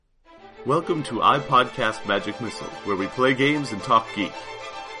Welcome to iPodcast Magic Missile, where we play games and talk geek.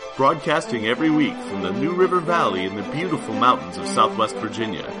 Broadcasting every week from the New River Valley in the beautiful mountains of Southwest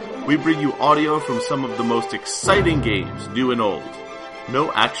Virginia, we bring you audio from some of the most exciting games, new and old.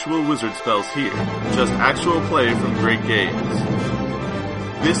 No actual wizard spells here, just actual play from great games.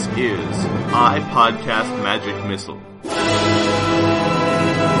 This is iPodcast Magic Missile.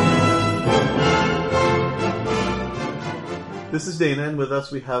 This is Dana, and with us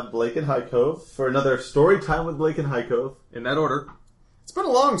we have Blake and High Cove for another story time with Blake and High Cove. In that order. It's been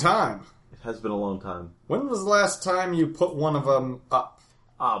a long time. It has been a long time. When was the last time you put one of them up?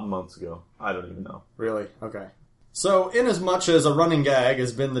 Months ago. I don't even know. Really? Okay. So, inasmuch as a running gag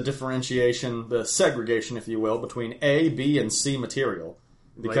has been the differentiation, the segregation, if you will, between A, B, and C material.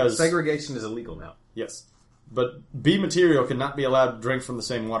 Because segregation is illegal now. Yes. But B material cannot be allowed to drink from the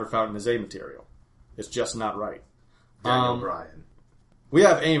same water fountain as A material. It's just not right. Daniel Bryan. We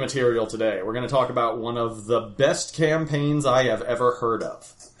have A material today. We're going to talk about one of the best campaigns I have ever heard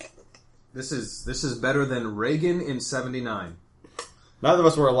of. This is better than Reagan in 79. Neither of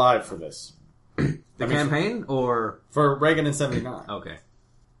us were alive for this. The campaign, or... For Reagan in 79. Okay.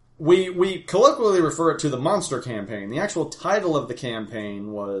 We colloquially refer it to the Monster Campaign. The actual title of the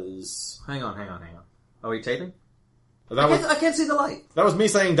campaign was... Hang on. Are we taping? I can't see the light. That was me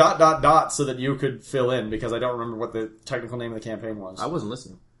saying ... so that you could fill in, because I don't remember what the technical name of the campaign was. I wasn't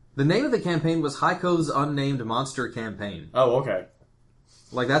listening. The name of the campaign was Heiko's Unnamed Monster Campaign. Oh, okay.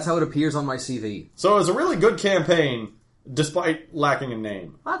 Like, that's how it appears on my CV. So it was a really good campaign, despite lacking a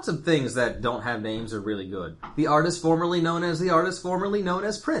name. Lots of things that don't have names are really good. The artist formerly known as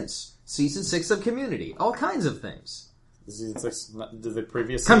Prince. Season 6 of Community. All kinds of things. Did the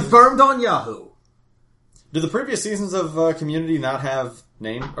previous Confirmed on Yahoo! Do the previous seasons of Community not have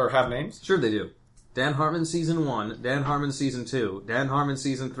names? Sure they do. Dan Harmon Season 1, Dan Harmon Season 2, Dan Harmon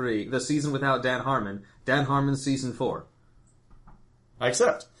Season 3, the season without Dan Harmon, Dan Harmon Season 4. I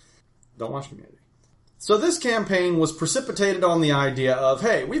accept. Don't watch Community. So this campaign was precipitated on the idea of,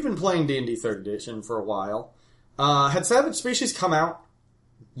 hey, we've been playing D&D 3rd Edition for a while. Had Savage Species come out?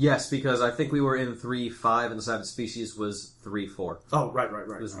 Yes, because I think we were in 3.5 and the Savage Species was 3.4. Oh, right.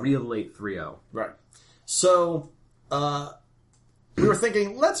 It was real late 3.0. Right. So, we were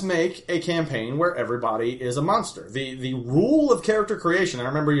thinking, let's make a campaign where everybody is a monster. The rule of character creation, I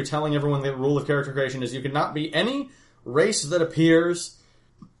remember you telling everyone the rule of character creation is you cannot be any race that appears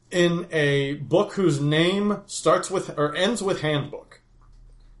in a book whose name starts with, or ends with handbook.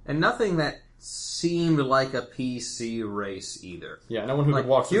 And nothing that seemed like a PC race either. Yeah, no one who could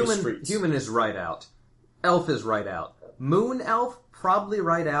walk through the streets. Human is right out. Elf is right out. Moon Elf, probably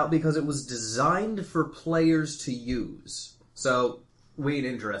right out because it was designed for players to use. So, we ain't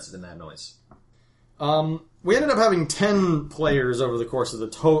interested in that noise. We ended up having 10 players over the course of the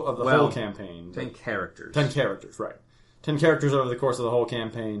whole campaign. 10 characters. 10 characters, right. 10 characters over the course of the whole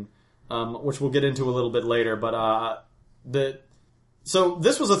campaign, which we'll get into a little bit later, but so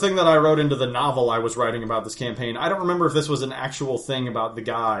this was a thing that I wrote into the novel I was writing about this campaign. I don't remember if this was an actual thing about the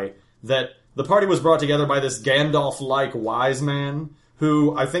guy, that the party was brought together by this Gandalf-like wise man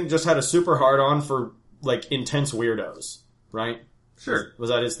who I think just had a super hard-on for, like, intense weirdos, right? Sure. Was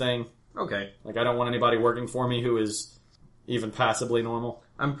that his thing? Okay. Like, I don't want anybody working for me who is even passably normal.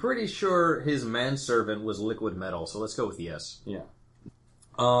 I'm pretty sure his manservant was liquid metal, so let's go with yes. Yeah.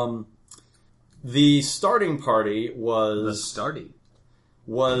 The starting party was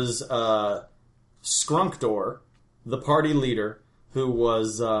Skrunkdor, the party leader, who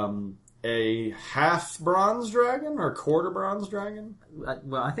was a half bronze dragon or quarter bronze dragon.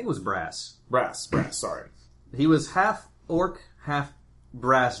 Well, I think it was brass. Brass. Sorry. He was half orc, half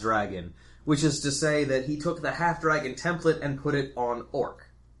brass dragon, which is to say that he took the half dragon template and put it on orc.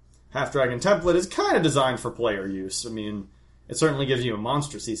 Half dragon template is kind of designed for player use. I mean, it certainly gives you a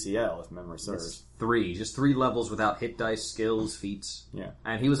monster CCL if memory serves. It's just 3 levels without hit dice, skills, feats. Yeah.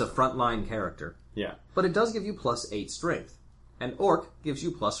 And he was a frontline character. Yeah. But it does give you plus 8 strength. And orc gives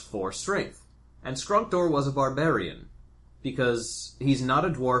you plus 4 strength. And Skrunkdor was a barbarian. Because he's not a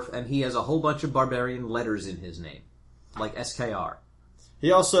dwarf and he has a whole bunch of barbarian letters in his name. Like SKR.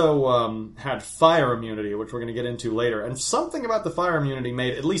 He also had fire immunity, which we're going to get into later. And something about the fire immunity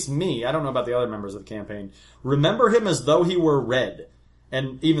made, at least me, I don't know about the other members of the campaign, remember him as though he were red.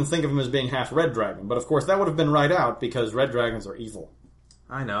 And even think of him as being half red dragon. But of course that would have been right out because red dragons are evil.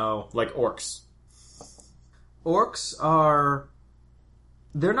 I know. Like orcs. Orcs are...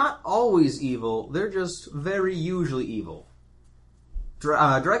 They're not always evil, they're just very usually evil.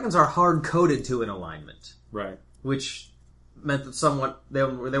 Dragons are hard-coded to an alignment. Right. Which meant that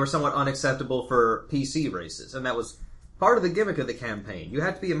they were somewhat unacceptable for PC races, and that was part of the gimmick of the campaign. You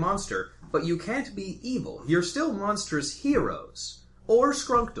have to be a monster, but you can't be evil. You're still monstrous heroes. Or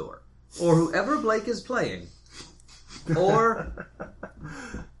Skrunkdor. Or whoever Blake is playing. Or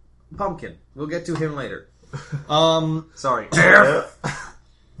Pumpkin. We'll get to him later. Sorry.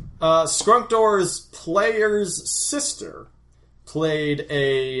 Skrunkdor's player's sister played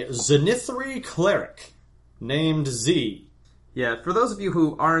a Zenithri cleric named Z. Yeah, for those of you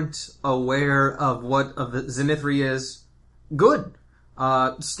who aren't aware of what the Zenithri is, good.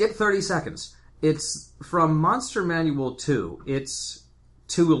 Skip 30 seconds. It's from Monster Manual 2. It's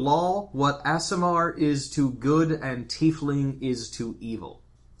to law what Aasimar is to good and Tiefling is to evil.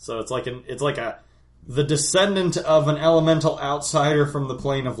 So it's like the descendant of an elemental outsider from the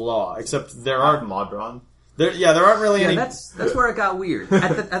plane of law, except there aren't Modron. there aren't really any. That's where it got weird.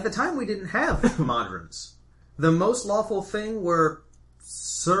 At the time, we didn't have Modrons. The most lawful thing were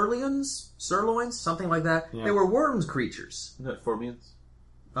sirloins, something like that. Yeah. They were worms creatures. Isn't that Formians?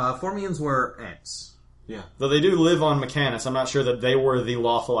 Formians were ants. Yeah. Though they do live on Mechanus, I'm not sure that they were the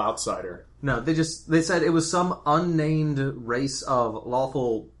lawful outsider. No, they said it was some unnamed race of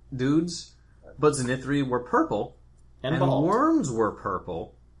lawful dudes, but Zenithri were purple, and worms were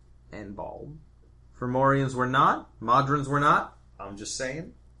purple, and bald. Fomorians were not, Modrons were not, I'm just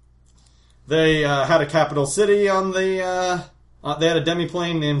saying. They had a capital city on the... they had a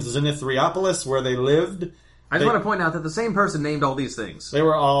demiplane named Zenithriopolis where they lived. I just want to point out that the same person named all these things. They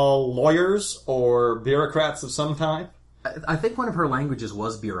were all lawyers or bureaucrats of some kind. I think one of her languages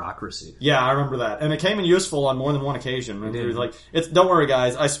was bureaucracy. Yeah, I remember that. And it came in useful on more than one occasion. It was like, don't worry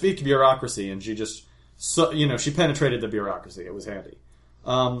guys, I speak bureaucracy. And she just, she penetrated the bureaucracy. It was handy.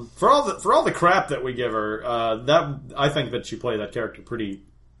 For all the crap that we give her, I think that she played that character pretty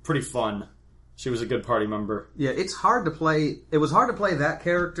fun. She was a good party member. Yeah, it's hard to play. It was hard to play that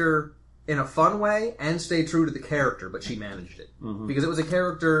character in a fun way and stay true to the character, but she managed it. Mm-hmm. Because it was a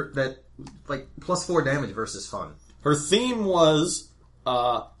character that, like, +4 damage versus fun. Her theme was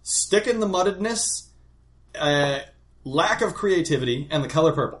stick in the muddedness, lack of creativity, and the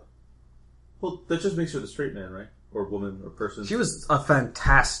color purple. Well, that just makes her the straight man, right? Or woman, or person. She was a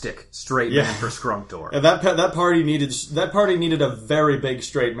fantastic straight man for Skrunkdor. And that party needed a very big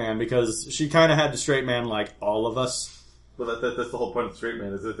straight man because she kind of had to straight man like all of us. Well, that's the whole point of the straight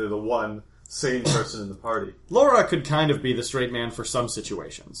man is that they're the one sane person in the party. Laura could kind of be the straight man for some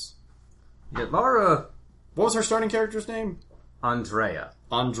situations. Yeah, Laura. What was her starting character's name? Andrea,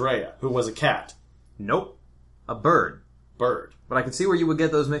 who was a cat. Nope, a bird. Bird. But I can see where you would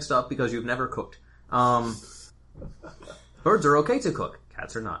get those mixed up because you've never cooked. Birds are okay to cook.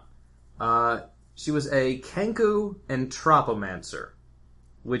 Cats are not. She was a Kenku Entropomancer,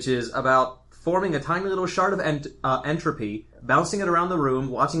 which is about forming a tiny little shard of entropy, bouncing it around the room,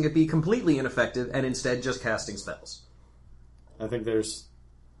 watching it be completely ineffective, and instead just casting spells. I think there's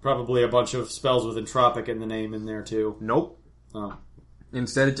probably a bunch of spells with entropic in the name in there, too. Nope. Oh.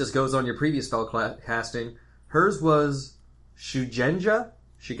 Instead, it just goes on your previous spell casting. Hers was Shugenja?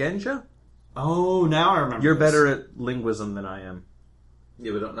 Oh, now I remember. You're better at linguism than I am.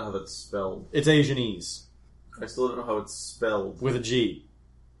 Yeah, we don't know how that's spelled. It's Asianese. I still don't know how it's spelled. With a G.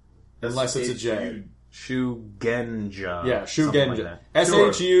 Unless it's a J. Shugenja. Yeah, Shugenja.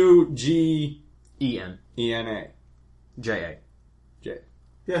 S-H-U-G-E-N. E-N-A. J-A. J.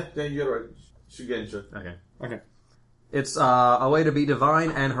 Yeah, you got it right. Shugenja. Okay. It's a way to be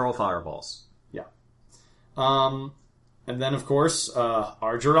divine and hurl fireballs. Yeah. And then, of course,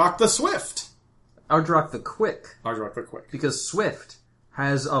 Argerok the Swift. Argerok the Quick. Because Swift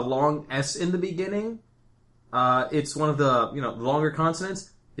has a long S in the beginning. It's one of the, longer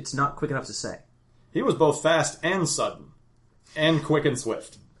consonants. It's not quick enough to say. He was both fast and sudden. And quick and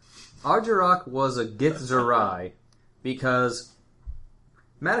swift. Argerok was a Githzerai because,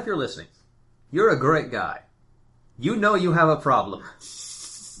 Matt, if you're listening, you're a great guy. You know you have a problem.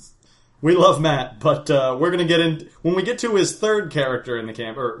 We love Matt, but we're going to get in... When we get to his third character in the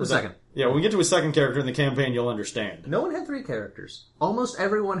second. Yeah, when we get to his second character in the campaign, you'll understand. No one had 3 characters. Almost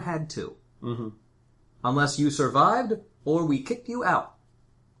everyone had 2. Mm-hmm. Unless you survived, or we kicked you out.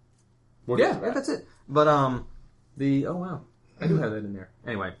 Yeah, that's it. But, oh wow. I do have that in there.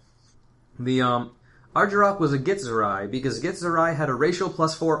 Anyway. The, Argerok was a Githzerai because Githzerai had a racial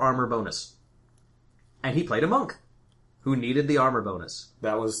 +4 armor bonus. And he played a monk who needed the armor bonus.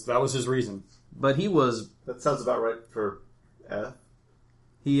 That was his reason. But he was... That sounds about right for F.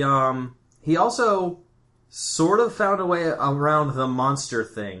 He also sort of found a way around the monster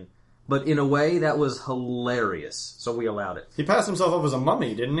thing, but in a way that was hilarious, so we allowed it. He passed himself up as a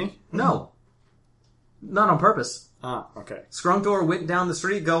mummy, didn't he? No. Not on purpose. Ah, okay. Skrunkdor went down the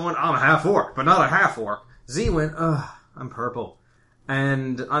street going, I'm a half-orc, but not a half-orc. Z went, ugh, I'm purple.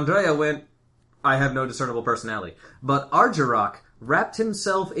 And Andrea went, I have no discernible personality. But Argerok wrapped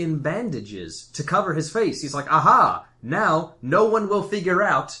himself in bandages to cover his face. He's like, aha, now no one will figure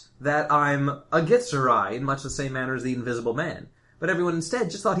out that I'm a Gitzerai in much the same manner as the Invisible Man. But everyone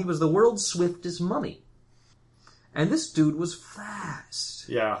instead just thought he was the world's swiftest mummy. And this dude was fast.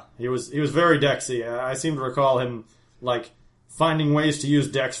 Yeah, he was very dexy. I seem to recall him, finding ways to use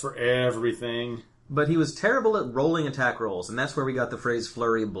dex for everything. But he was terrible at rolling attack rolls, and that's where we got the phrase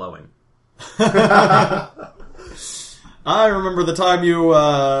flurry of blowing. I remember the time you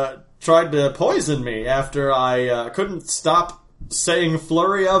tried to poison me after I couldn't stop saying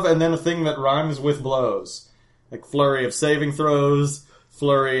flurry of and then a thing that rhymes with blows. Like flurry of saving throws,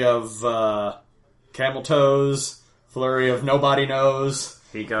 flurry of camel toes, flurry of nobody knows.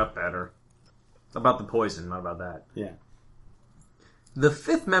 He got better. About the poison, not about that. Yeah. The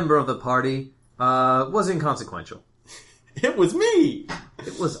fifth member of the party was inconsequential. It was me!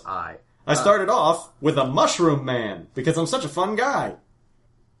 It was I. I started off with a mushroom man, because I'm such a fun guy.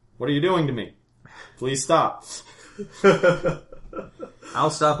 What are you doing to me? Please stop.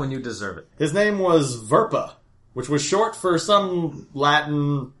 I'll stop when you deserve it. His name was Verpa, which was short for some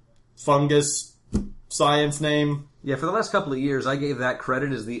Latin fungus science name. Yeah, for the last couple of years, I gave that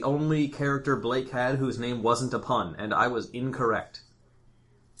credit as the only character Blake had whose name wasn't a pun, and I was incorrect.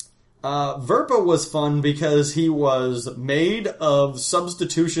 Verpa was fun because he was made of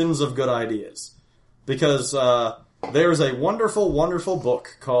substitutions of good ideas. Because there's a wonderful, wonderful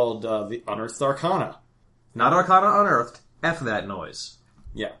book called The Unearthed Arcana. Not Arcana Unearthed. F that noise.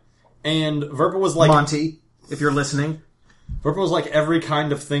 Yeah. And Verpa was like... Monty, if you're listening. Verpa was like every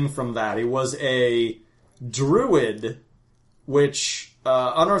kind of thing from that. He was a druid, which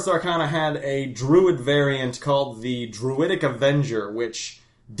Unearthed Arcana had a druid variant called the Druidic Avenger, which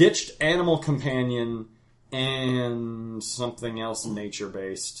ditched Animal Companion and something else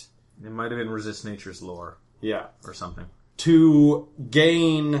nature-based. It might have been Resist Nature's Lore. Yeah. Or something. To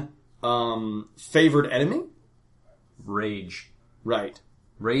gain favored enemy? Rage. Right.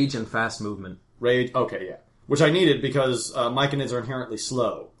 Rage and fast movement. Rage, okay, yeah. Which I needed because Myconids are inherently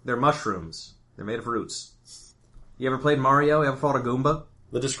slow. They're mushrooms. They're made of roots. You ever played Mario? You ever fought a Goomba?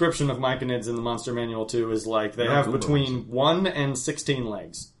 The description of Myconids in the Monster Manual 2 is like, they have Goomba between 1 and 16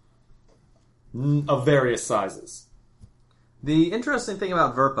 legs. Of various sizes. The interesting thing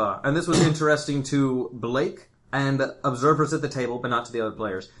about Verpa, and this was interesting to Blake and observers at the table, but not to the other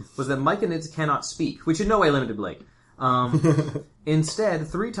players, was that Myconids cannot speak, which in no way limited Blake. Instead,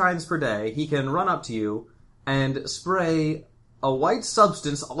 3 times per day, he can run up to you and spray a white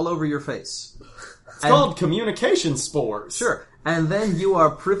substance all over your face. It's called communication spores. Sure. And then you are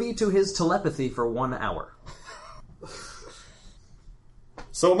privy to his telepathy for 1 hour.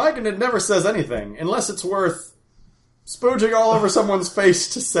 So Myconid never says anything, unless it's worth spooging all over someone's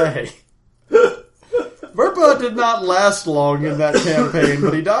face to say. Verpa did not last long in that campaign,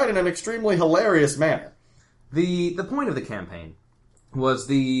 but he died in an extremely hilarious manner. The point of the campaign was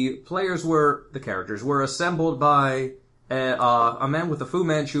the characters were assembled by a man with a Fu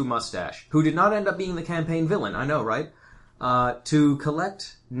Manchu mustache, who did not end up being the campaign villain, I know, right? To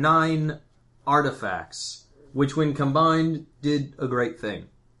collect 9 artifacts, which when combined did a great thing.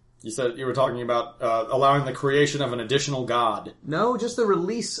 You said you were talking about allowing the creation of an additional god. No, just the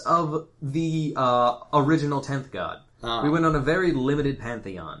release of the original 10th god. Ah. We went on a very limited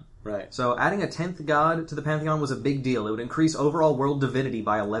pantheon. Right. So adding a 10th god to the pantheon was a big deal. It would increase overall world divinity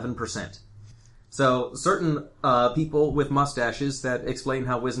by 11%. So certain people with mustaches that explain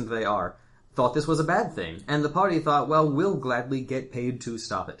how wizened they are thought this was a bad thing. And the party thought, well, we'll gladly get paid to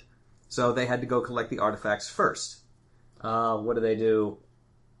stop it. So they had to go collect the artifacts first. What do?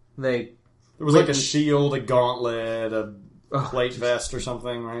 There was like a shield, a gauntlet, a plate vest or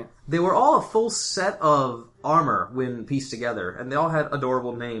something, right? They were all a full set of armor when pieced together, and they all had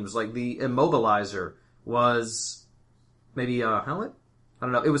adorable names. Like the Immobilizer was maybe a helmet? I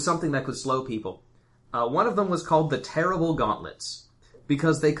don't know. It was something that could slow people. One of them was called the Terrible Gauntlets,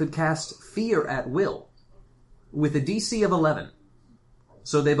 because they could cast fear at will, with a DC of 11.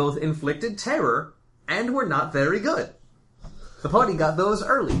 So they both inflicted terror, and were not very good. The party got those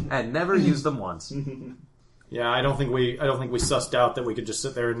early, and never used them once. Yeah, I don't think we sussed out that we could just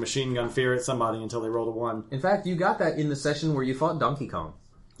sit there and machine gun fear at somebody until they rolled a 1. In fact, you got that in the session where you fought Donkey Kong.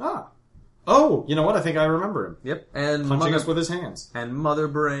 Ah. Oh, you know what? I think I remember him. Yep, and Punching us with his hands. And Mother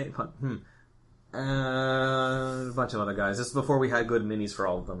Brain... a bunch of other guys. This is before we had good minis for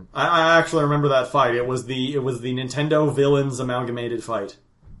all of them. I actually remember that fight. It was the Nintendo Villains amalgamated fight.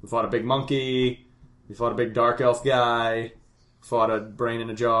 We fought a big monkey. We fought a big dark elf guy. Fought a brain in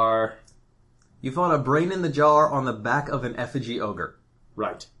a jar. You found a brain in the jar on the back of an effigy ogre.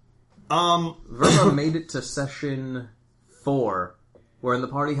 Right. Verba made it to session 4, wherein the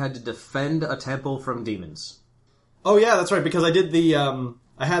party had to defend a temple from demons. Oh yeah, that's right, because I did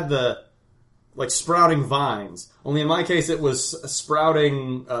I had the, sprouting vines. Only in my case it was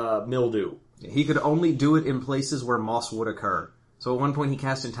sprouting, mildew. He could only do it in places where moss would occur. So at one point he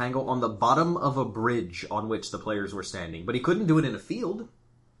cast Entangle on the bottom of a bridge on which the players were standing. But he couldn't do it in a field.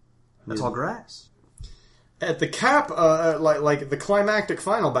 That's all grass. At the cap, the climactic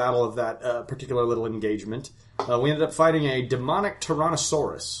final battle of that particular little engagement, we ended up fighting a demonic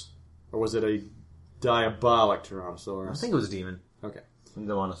Tyrannosaurus. Or was it a diabolic Tyrannosaurus? I think it was demon. Okay.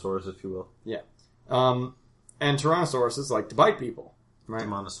 Demonosaurus, if you will. Yeah. And Tyrannosauruses like to bite people. Right?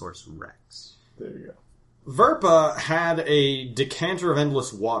 Demonosaurus Rex. There you go. Verpa had a decanter of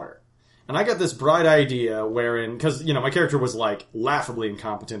endless water. And I got this bright idea wherein, because, my character was, laughably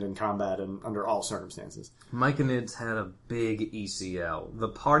incompetent in combat and under all circumstances. Myconids had a big ECL. The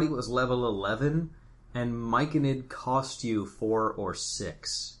party was level 11, and Myconid cost you 4 or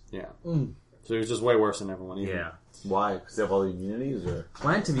 6. Yeah. So it was just way worse than everyone. Even. Yeah. Why? Because they have all the immunities, or?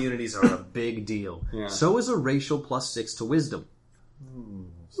 Plant immunities are a big deal. Yeah. So is a racial +6 to wisdom.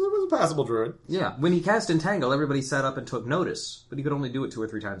 So it was a passable druid. Yeah. When he cast Entangle, everybody sat up and took notice, but he could only do it 2 or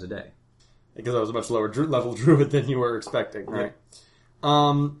 3 times a day. Because I was a much lower level druid than you were expecting, right?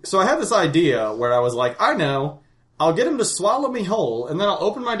 Yeah. So I had this idea where I was like, I know, I'll get him to swallow me whole, and then I'll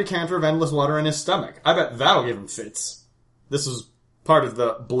open my decanter of endless water in his stomach. I bet that'll give him fits. This was part of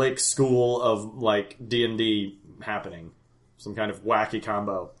the Blake school of, D&D happening. Some kind of wacky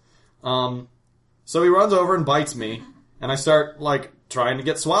combo. So he runs over and bites me, and I start, trying to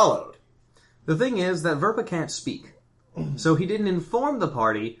get swallowed. The thing is that Verpa can't speak. So he didn't inform the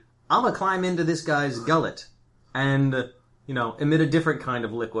party, I'm gonna climb into this guy's gullet and, emit a different kind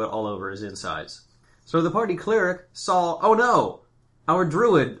of liquid all over his insides. So the party cleric saw, oh no, our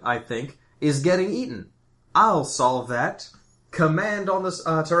druid, I think, is getting eaten. I'll solve that. Command on the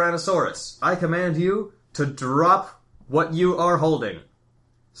Tyrannosaurus. I command you to drop what you are holding.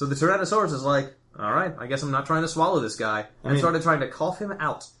 So the Tyrannosaurus is like, alright, I guess I'm not trying to swallow this guy. And started trying to cough him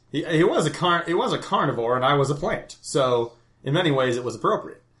out. He was a carnivore and I was a plant. So, in many ways, it was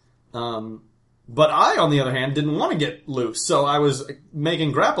appropriate. But I, on the other hand, didn't want to get loose, so I was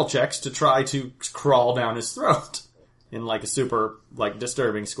making grapple checks to try to crawl down his throat in a super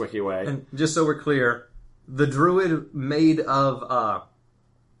disturbing, squicky way. And just so we're clear, the druid made of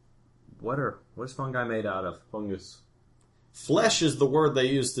what is fungi made out of? Fungus. Flesh is the word they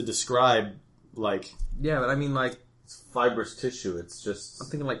use to describe Yeah, but I mean it's fibrous tissue. It's just I'm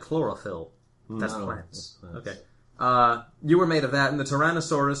thinking chlorophyll. That's No, plants. that's plants. Okay. You were made of that, and the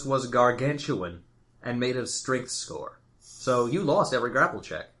Tyrannosaurus was gargantuan and made of strength score. So you lost every grapple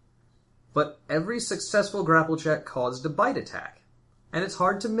check. But every successful grapple check caused a bite attack. And it's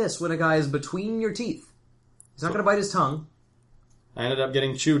hard to miss when a guy is between your teeth. He's not going to bite his tongue. I ended up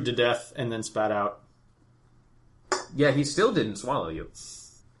getting chewed to death and then spat out. Yeah, he still didn't swallow you.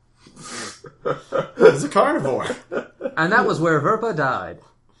 He's a carnivore. And that was where Verpa died.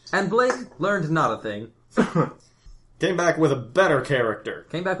 And Blake learned not a thing. Came back with a better character.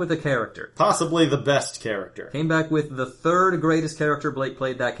 Came back with a character. Possibly the best character. Came back with the 3rd greatest character Blake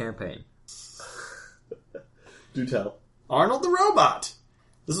played that campaign. Do tell. Arnold the Robot.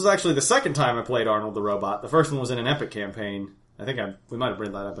 This was actually the 2nd time I played Arnold the Robot. The first one was in an epic campaign. I think we might have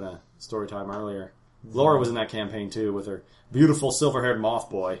brought that up in a story time earlier. Laura was in that campaign too with her beautiful silver-haired moth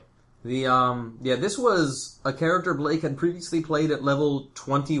boy. This was a character Blake had previously played at level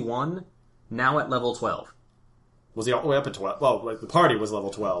 21, now at level 12. Was he all the way up at 12? Well, the party was level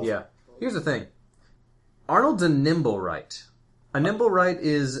 12. Yeah. Here's the thing. Arnold's a Nimblewright. A Nimblewright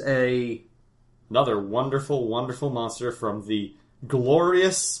is another wonderful, wonderful monster from the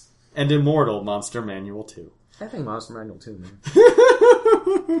glorious and immortal Monster Manual 2. I think Monster Manual 2,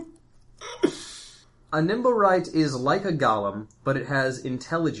 man. A Nimblewright is like a golem, but it has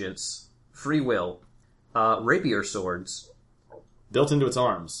intelligence, free will, rapier swords, built into its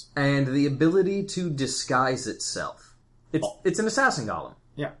arms, and the ability to disguise itself. It's an assassin golem.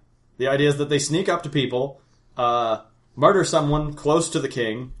 Yeah. The idea is that they sneak up to people, murder someone close to the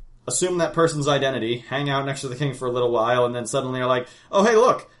king, assume that person's identity, hang out next to the king for a little while, and then suddenly are like, oh hey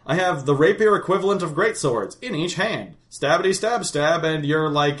look, I have the rapier equivalent of greatswords in each hand. Stabbity stab stab, and you're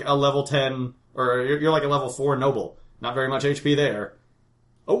like a level 10, or you're like a level 4 noble. Not very much HP there.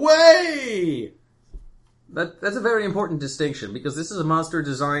 Away! That's a very important distinction, because this is a monster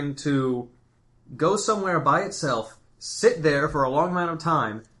designed to go somewhere by itself, sit there for a long amount of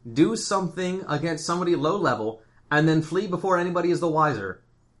time, do something against somebody low level, and then flee before anybody is the wiser.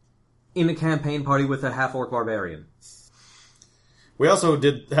 in a campaign party with a half-orc barbarian. We also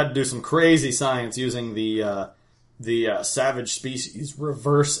had to do some crazy science using the savage species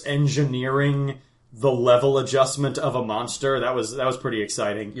reverse engineering the level adjustment of a monster. That was pretty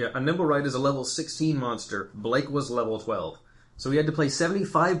exciting. Yeah, a Nimblewright is a level 16 monster. Blake was level 12. So he had to play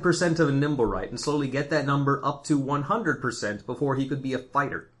 75% of a Nimblewright and slowly get that number up to 100% before he could be a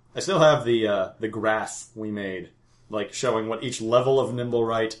fighter. I still have the graph we made, like showing what each level of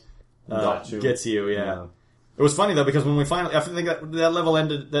Nimblewright gets you. Yeah. It was funny though because when we finally, I think that level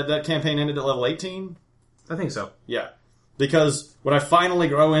ended, that campaign ended at level 18. I think so. Yeah, because when I finally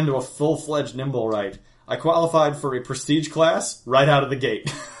grow into a full-fledged Nimblewright, I qualified for a prestige class right out of the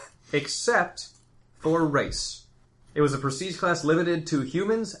gate. Except for race. It was a prestige class limited to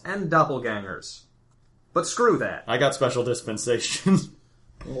humans and doppelgangers. But screw that. I got special dispensation.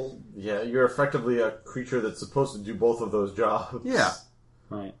 Well, yeah, you're effectively a creature that's supposed to do both of those jobs. Yeah.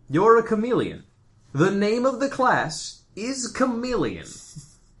 Right. You're a chameleon. The name of the class is Chameleon.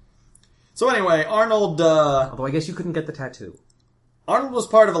 So anyway, Arnold... Although I guess you couldn't get the tattoo. Arnold was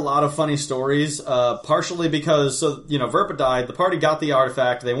part of a lot of funny stories, partially because, Verpa died, the party got the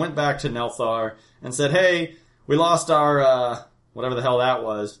artifact, they went back to Nelthar and said, hey, we lost our, whatever the hell that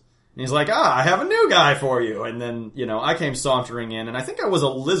was. And he's like, I have a new guy for you. And then, I came sauntering in, and I think I was a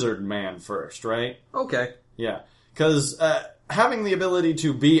lizard man first, right? Okay. Yeah. Because, having the ability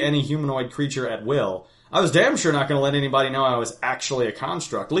to be any humanoid creature at will, I was damn sure not going to let anybody know I was actually a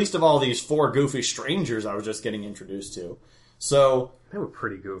construct. Least of all these 4 goofy strangers I was just getting introduced to. So... They were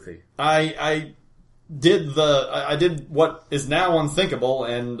pretty goofy. I did what is now unthinkable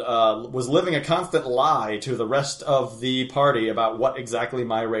and was living a constant lie to the rest of the party about what exactly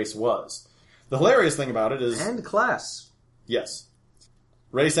my race was. The hilarious thing about it is... And class. Yes.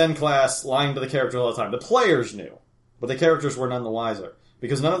 Race and class, lying to the characters all the time. The players knew, but the characters were none the wiser.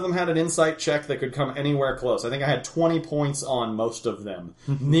 Because none of them had an insight check that could come anywhere close. I think I had 20 points on most of them.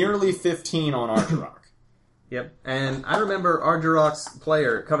 Nearly 15 on Argerok. Yep. And I remember Argerok's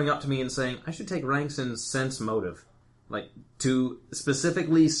player coming up to me and saying, I should take ranks in sense motive. Like, to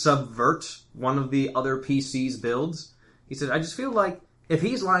specifically subvert one of the other PC's builds. He said, I just feel like if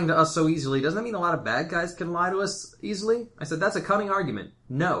he's lying to us so easily, doesn't that mean a lot of bad guys can lie to us easily? I said, that's a cunning argument.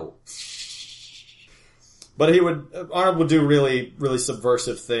 No. But Arnold would do really, really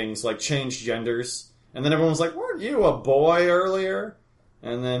subversive things, like change genders. And then everyone was like, weren't you a boy earlier?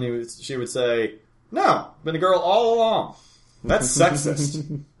 And then she would say, no, been a girl all along. That's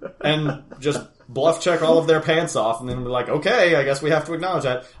sexist. And just bluff check all of their pants off, and then be like, okay, I guess we have to acknowledge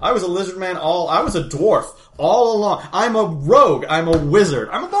that. I was a lizard man I was a dwarf all along. I'm a rogue. I'm a wizard.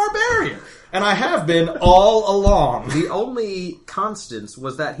 I'm a barbarian. And I have been all along. The only constants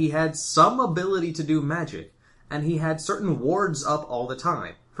was that he had some ability to do magic, and he had certain wards up all the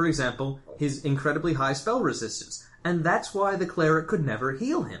time. For example, his incredibly high spell resistance. And that's why the cleric could never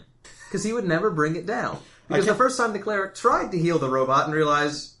heal him. Because he would never bring it down. Because the first time the cleric tried to heal the robot and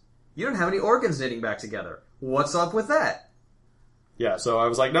realized, you don't have any organs knitting back together. What's up with that? Yeah, so I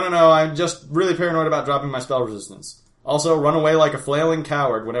was like, no, I'm just really paranoid about dropping my spell resistance. Also, run away like a flailing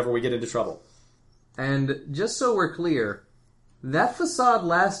coward whenever we get into trouble. And just so we're clear, that facade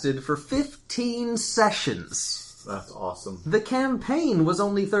lasted for 15 sessions. That's awesome. The campaign was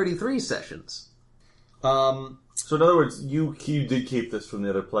only 33 sessions. So in other words, you did keep this from the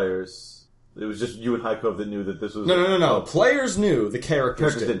other players. It was just you and Haikov that knew that this was... No. Players knew. The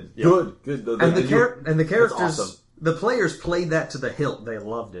characters didn't. Yeah. Good. And the characters... Awesome. The players played that to the hilt. They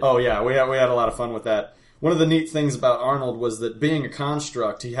loved it. Oh yeah, we had a lot of fun with that. One of the neat things about Arnold was that being a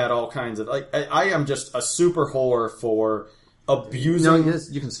construct, he had all kinds of... I am just a super whore for abusing... No,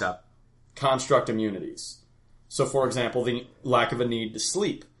 you can stop. Construct immunities. So, for example, the lack of a need to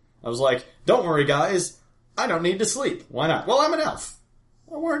sleep. I was like, don't worry, guys. I don't need to sleep. Why not? Well, I'm an elf.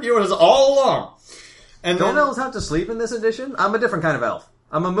 I warned you all along. And don't elves have to sleep in this edition? I'm a different kind of elf.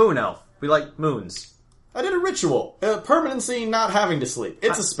 I'm a moon elf. We like moons. I did a ritual. Permanency not having to sleep.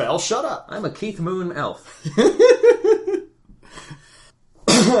 It's a spell. Shut up. I'm a Keith Moon elf.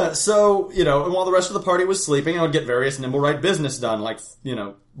 So, and while the rest of the party was sleeping, I would get various Nimblewright business done, like,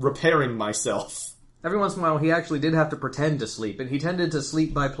 repairing myself. Every once in a while, he actually did have to pretend to sleep, and he tended to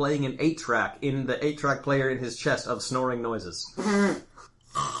sleep by playing an 8-track in the 8-track player in his chest of snoring noises.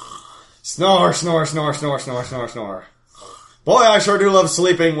 Snore, snore, snore, snore, snore, snore, snore. Boy, I sure do love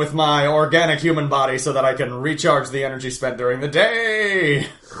sleeping with my organic human body so that I can recharge the energy spent during the day.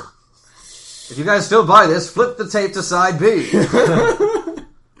 If you guys still buy this, flip the tape to side B.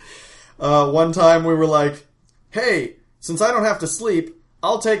 One time we were like, hey, since I don't have to sleep,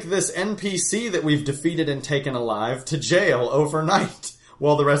 I'll take this NPC that we've defeated and taken alive to jail overnight.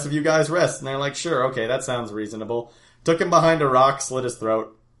 while the rest of you guys rest. And they're like, sure, okay, that sounds reasonable. Took him behind a rock, slit his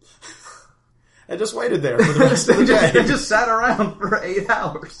throat. And just waited there for the rest of the day. They just sat around for 8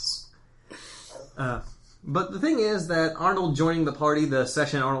 hours. But the thing is that Arnold joining the party, the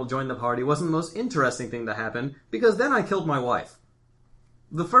session Arnold joined the party, wasn't the most interesting thing to happen, because then I killed my wife.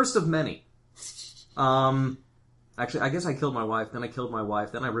 The first of many. Actually, I guess I killed my wife, then I killed my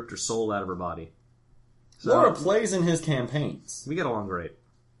wife, then I ripped her soul out of her body. So, Laura plays in his campaigns. We get along great.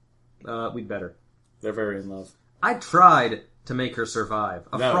 We'd better. They're very in love. I tried to make her survive.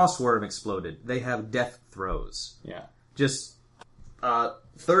 A frostworm exploded. They have death throes. Yeah. Just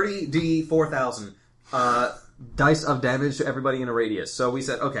 30d 4,000 dice of damage to everybody in a radius. So we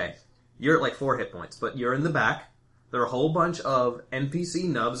said, okay, you're at like 4 hit points, but you're in the back. There are a whole bunch of NPC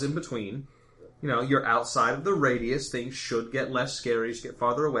nubs in between. You know, you're outside of the radius. Things should get less scary as you get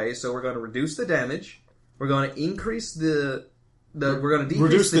farther away. So we're going to reduce the damage. We're going to increase we're going to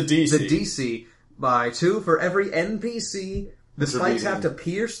decrease the DC by 2 for every NPC the spikes have to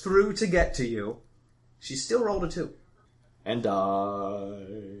pierce through to get to you. She still rolled a 2. And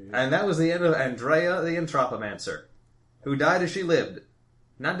died. And that was the end of Andrea the Anthropomancer, who died as she lived.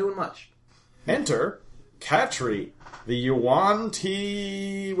 Not doing much. Enter Katri, the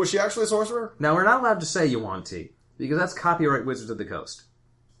Yuan-Ti... Was she actually a sorcerer? Now, we're not allowed to say Yuan-Ti, because that's copyright Wizards of the Coast.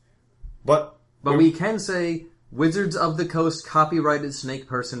 But we can say Wizards of the Coast copyrighted snake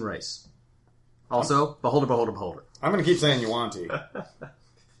person race. Also, beholder. I'm going to keep saying Yuan-Ti.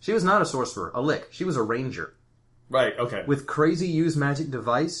 She was not a sorcerer, a lick. She was a ranger. Right, okay. With crazy use magic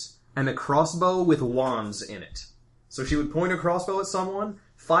device and a crossbow with wands in it. So she would point a crossbow at someone,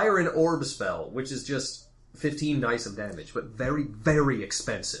 fire an orb spell, which is just 15 dice of damage, but very, very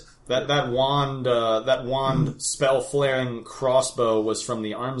expensive. That wand spell-flaring crossbow was from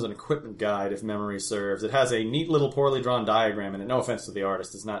the Arms and Equipment Guide, if memory serves. It has a neat little poorly drawn diagram in it. No offense to the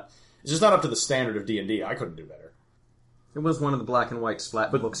artist. It's just not up to the standard of D&D. I couldn't do better. It was one of the black and white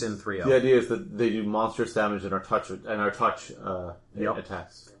splat books in 3.0. The idea is that they do monstrous damage and are touch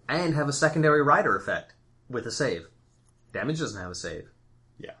attacks. And have a secondary rider effect with a save. Damage doesn't have a save.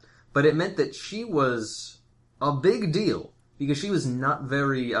 Yeah. But it meant that she was a big deal, because she was not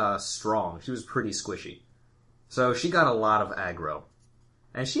very strong. She was pretty squishy. So she got a lot of aggro.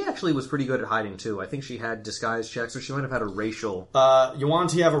 And she actually was pretty good at hiding, too. I think she had disguise checks, or she might have had a racial...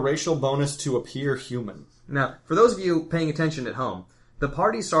 Yuan-Ti have a racial bonus to appear human. Now, for those of you paying attention at home, the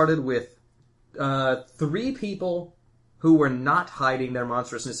party started with 3 people who were not hiding their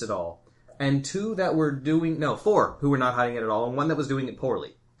monstrousness at all, and 4 who were not hiding it at all, and 1 that was doing it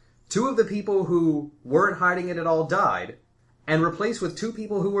poorly. 2 of the people who weren't hiding it at all died, and replaced with 2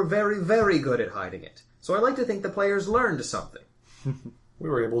 people who were very, very good at hiding it. So I like to think the players learned something. We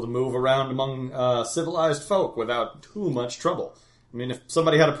were able to move around among civilized folk without too much trouble. I mean, if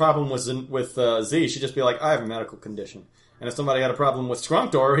somebody had a problem with Z, she'd just be like, I have a medical condition. And if somebody had a problem with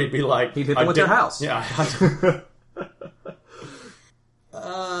Skrunkdor, he'd be like... He'd hit them with their house. Yeah.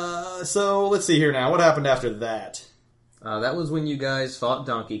 So, let's see here now. What happened after that? That was when you guys fought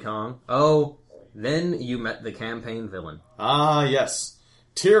Donkey Kong. Oh, then you met the campaign villain. Ah, yes.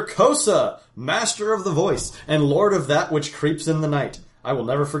 Tirkosa, master of the voice, and lord of that which creeps in the night. I will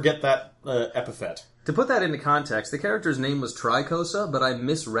never forget that epithet. To put that into context, the character's name was Tricosa, but I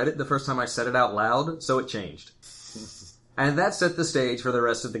misread it the first time I said it out loud, so it changed. And that set the stage for the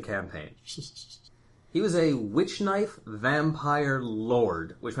rest of the campaign. He was a witch knife vampire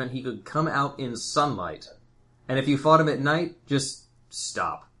lord, which meant he could come out in sunlight. And if you fought him at night, just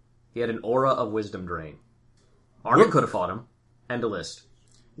stop. He had an aura of wisdom drain. Arnold could have fought him. End of list.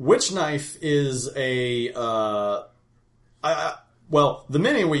 Witch knife is a... Well, the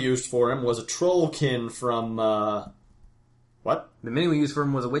mini we used for him was a trollkin from, what? The mini we used for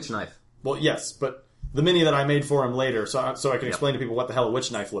him was a witch knife. Well, yes, but the mini that I made for him later, so I can explain to people what the hell a witch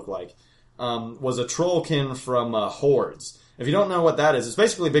knife looked like, was a trollkin from Hordes. If you don't know what that is, it's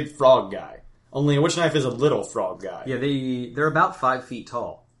basically a big frog guy. Only a witch knife is a little frog guy. Yeah, they're about 5 feet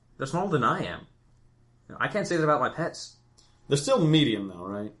tall. They're smaller than I am. I can't say that about my pets. They're still medium, though,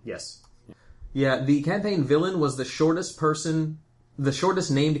 right? Yes. Yeah, the campaign villain was the shortest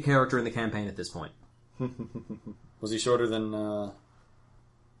named character in the campaign at this point. Was he shorter than,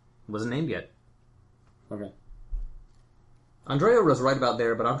 Wasn't named yet. Okay. Andrea was right about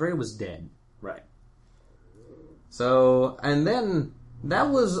there, but Andrea was dead. Right. So, and then, that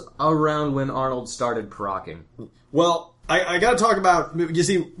was around when Arnold started procking. Well, I gotta talk about, you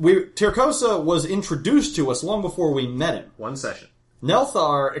see, Tirkosa was introduced to us long before we met him. 1 session.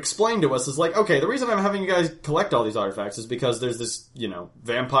 Nelthar explained to us, is like, okay, the reason I'm having you guys collect all these artifacts is because there's this,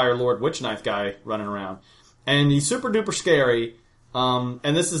 vampire lord witch knife guy running around. And he's super duper scary,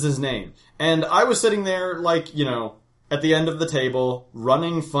 And this is his name. And I was sitting there, like, you know, at the end of the table,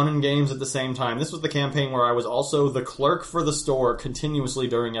 running fun and games at the same time. This was the campaign where I was also the clerk for the store continuously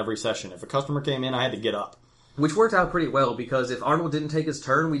during every session. If a customer came in, I had to get up. Which worked out pretty well, because if Arnold didn't take his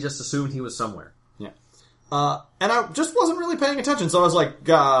turn, we just assumed he was somewhere. Yeah. And I just wasn't really paying attention, so I was like,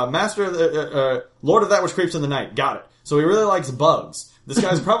 Master, Lord of That Which Creeps in the Night, got it. So he really likes bugs. This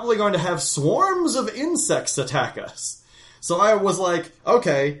guy's probably going to have swarms of insects attack us. So I was like,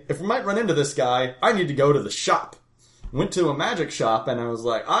 okay, if we might run into this guy, I need to go to the shop. Went to a magic shop, and I was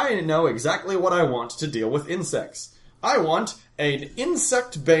like, I know exactly what I want to deal with insects. I want an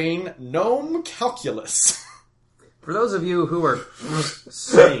Insect-Bane Gnome Calculus. For those of you who are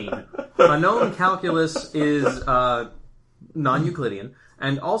sane, a gnome calculus is non-Euclidean,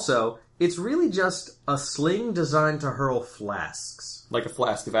 and also, it's really just a sling designed to hurl flasks. Like a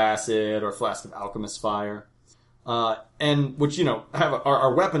flask of acid or a flask of alchemist fire. And which, you know, have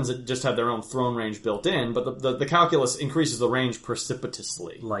our weapons that just have their own thrown range built in, but the calculus increases the range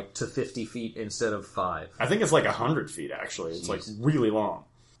precipitously. Like to 50 feet instead of 5. I think it's like 100 feet, actually. It's like really long.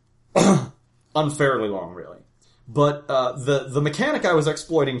 Unfairly long, really. But the mechanic I was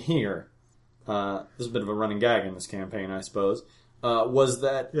exploiting here, this is a bit of a running gag in this campaign, I suppose, was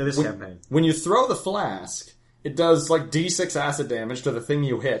that campaign. When you throw the flask, it does like d6 acid damage to the thing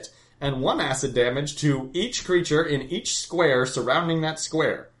you hit, and 1 acid damage to each creature in each square surrounding that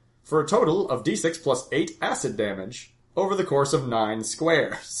square, for a total of d6 plus 8 acid damage over the course of 9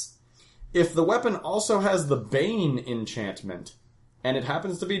 squares. If the weapon also has the Bane enchantment, and it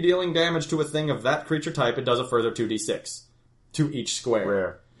happens to be dealing damage to a thing of that creature type, it does a further 2d6 to each square.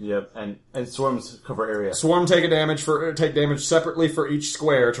 Rare. Yep, and swarms cover area. Swarm take damage separately for each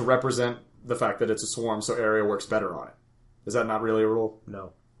square to represent the fact that it's a swarm, so area works better on it. Is that not really a rule?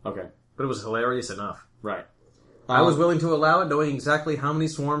 No. Okay. But it was hilarious enough. Right. I was willing to allow it, knowing exactly how many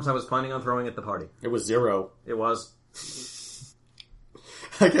swarms I was planning on throwing at the party. It was 0. It was.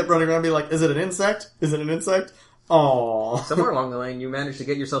 I kept running around being like, is it an insect? Is it an insect? Aww. Somewhere along the lane, you managed to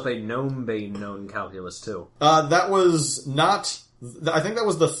get yourself a Gnome-Bane known calculus, too. That was not... I think that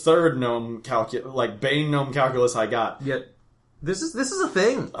was the third Bane gnome calculus I got. Yet, this is a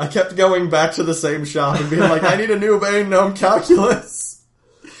thing. I kept going back to the same shop and being like, I need a new Bane gnome calculus.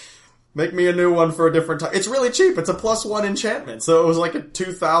 Make me a new one for a different time. It's really cheap. It's a +1 enchantment. So it was like a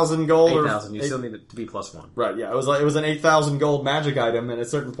 2,000 gold. 8,000. You still need it to be +1. Right, yeah. It was an 8,000 gold magic item, and at a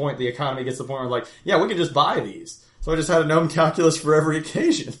certain point, the economy gets to the point where like, yeah, we could just buy these. So I just had a gnome calculus for every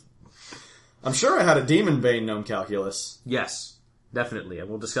occasion. I'm sure I had a Demon Bane gnome calculus. Yes, definitely. And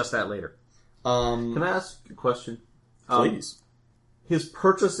we'll discuss that later. Can I ask a question? Please. His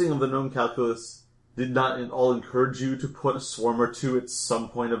purchasing of the gnome calculus did not at all encourage you to put a swarm or two at some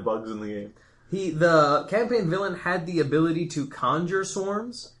point of bugs in the game. The campaign villain had the ability to conjure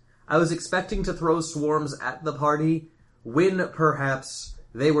swarms. I was expecting to throw swarms at the party when perhaps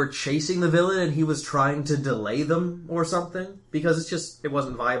they were chasing the villain and he was trying to delay them or something, because it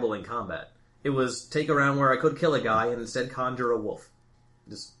wasn't viable in combat. It was take a round where I could kill a guy and instead conjure a wolf.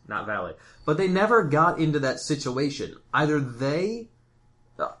 Just not valid. But they never got into that situation. Either they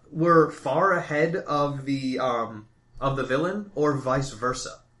were far ahead of the villain, or vice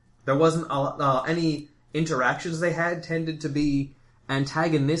versa. There wasn't any interactions they had tended to be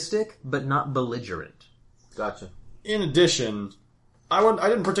antagonistic, but not belligerent. Gotcha. In addition, I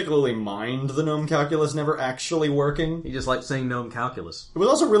didn't particularly mind the gnome calculus never actually working. He just liked saying gnome calculus. It was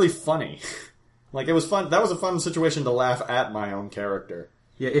also really funny. Like, it was fun. That was a fun situation to laugh at my own character.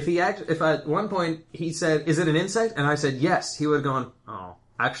 Yeah, if at one point he said, "Is it an insect?" and I said yes, he would have gone, "Oh,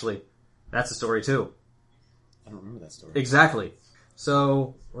 actually, that's a story too." I don't remember that story. Exactly.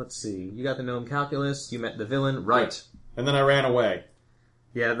 So, let's see. You got the gnome calculus, you met the villain, right. And then I ran away.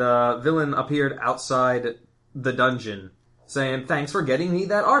 Yeah, the villain appeared outside the dungeon, saying, "Thanks for getting me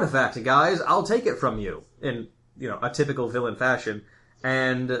that artifact, guys. I'll take it from you." In, a typical villain fashion.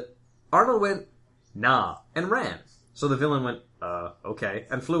 And Arnold went, "Nah," and ran. So the villain went, okay,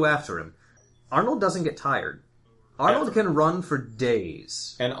 and flew after him. Arnold doesn't get tired. Arnold can run for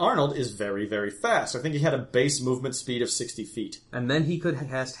days. And Arnold is very, very fast. I think he had a base movement speed of 60 feet. And then he could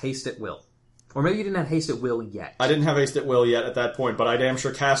cast haste at will. Or maybe you didn't have haste at will yet. I didn't have haste at will yet at that point, but I damn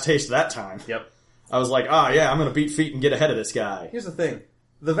sure cast haste that time. Yep. I was like, I'm gonna beat feet and get ahead of this guy. Here's the thing.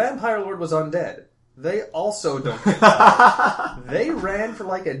 The Vampire Lord was undead. They also don't get tired. They ran for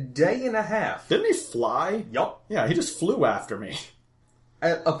like a day and a half. Didn't he fly? Yup. Yeah, he just flew after me.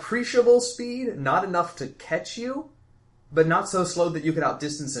 At appreciable speed, not enough to catch you, but not so slow that you could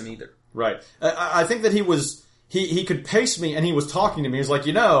outdistance him either. Right. I think that he could pace me and he was talking to me. He was like,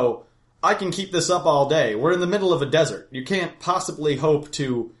 I can keep this up all day. We're in the middle of a desert. You can't possibly hope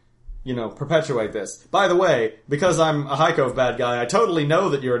to, perpetuate this. By the way, because I'm a High Cove bad guy, I totally know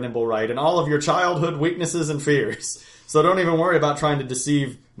that you're a nimble right and all of your childhood weaknesses and fears. So don't even worry about trying to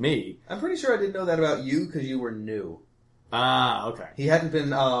deceive me. I'm pretty sure I didn't know that about you because you were new. Ah, okay. He hadn't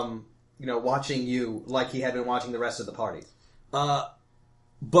been, watching you like he had been watching the rest of the party. But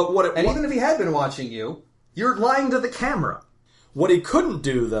even if he had been watching you, you're lying to the camera. What he couldn't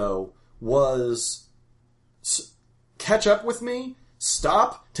do, though, was catch up with me,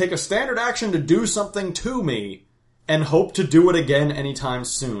 stop, take a standard action to do something to me, and hope to do it again anytime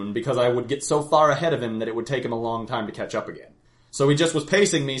soon, because I would get so far ahead of him that it would take him a long time to catch up again. So he just was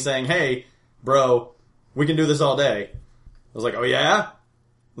pacing me saying, hey, bro, we can do this all day. I was like, oh yeah?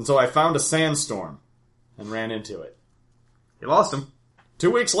 And so I found a sandstorm and ran into it. You lost him.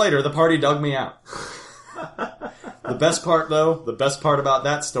 2 weeks later, the party dug me out. The best part about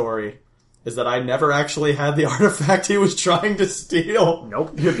that story is that I never actually had the artifact he was trying to steal.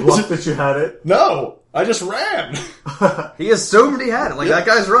 Nope. You had luck that you had it. No! I just ran! He assumed he had it. That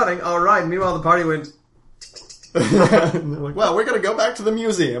guy's running. Alright, meanwhile the party went... Like, well, we're gonna go back to the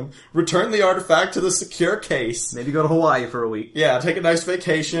museum, return the artifact to the secure case. Maybe go to Hawaii for a week. Yeah, take a nice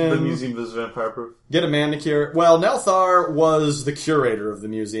vacation. The museum is vampire-proof. Get a manicure. Well, Nelthar was the curator of the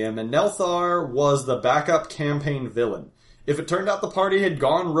museum, and Nelthar was the backup campaign villain. If it turned out the party had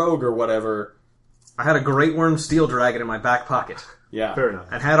gone rogue or whatever... I had a Great Worm Steel Dragon in my back pocket. Yeah. Fair enough.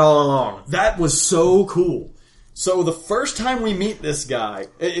 And had all along. That was so cool. So the first time we meet this guy...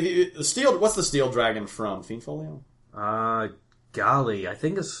 What's the Steel Dragon from? Fiendfolio? Golly, I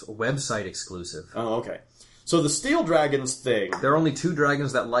think it's a website exclusive. Oh, okay. So the Steel Dragons thing... There are only 2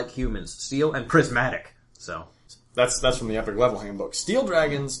 dragons that like humans. Steel and Prismatic. So... That's from the Epic Level Handbook. Steel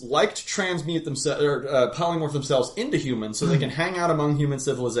dragons like to transmute themselves, or polymorph themselves into humans so they can hang out among human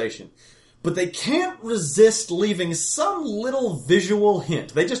civilization. But they can't resist leaving some little visual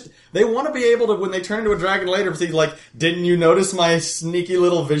hint. They want to be able to, when they turn into a dragon later, see, like, didn't you notice my sneaky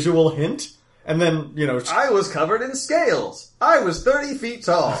little visual hint? And then, I was covered in scales. I was 30 feet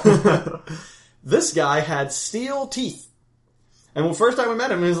tall. This guy had steel teeth. And when first time we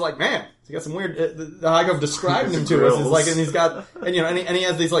met him, he was like, man, he got some weird, the High Cove described him to us. It's like, and he's got, and he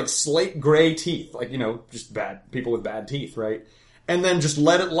has these like slate gray teeth, like, just people with bad teeth, right? And then just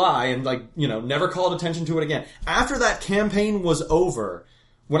let it lie and never called attention to it again. After that campaign was over,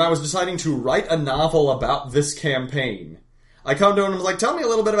 when I was deciding to write a novel about this campaign, I come to him and was like, tell me a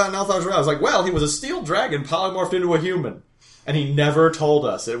little bit about Nelthar's Realm. I was like, well, he was a steel dragon polymorphed into a human. And he never told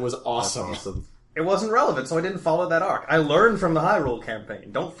us. It was awesome. That's awesome. It wasn't relevant, so I didn't follow that arc. I learned from the Hyrule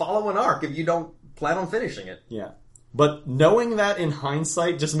campaign. Don't follow an arc if you don't plan on finishing it. Yeah. But knowing that in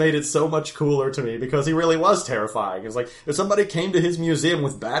hindsight just made it so much cooler to me because he really was terrifying. It was like, if somebody came to his museum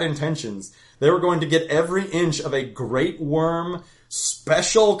with bad intentions, they were going to get every inch of a great worm,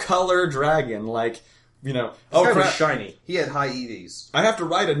 special color dragon, like, This guy was shiny. He had high EVs. I have to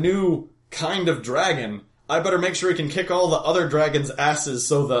write a new kind of dragon. I better make sure he can kick all the other dragons' asses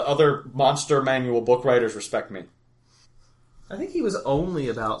so the other monster manual book writers respect me. I think he was only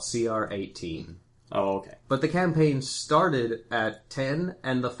about CR 18. Oh, okay. But the campaign started at 10,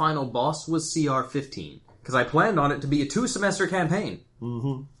 and the final boss was CR 15. Because I planned on it to be a 2-semester campaign.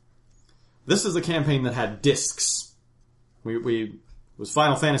 Mm-hmm. This is a campaign that had discs. Was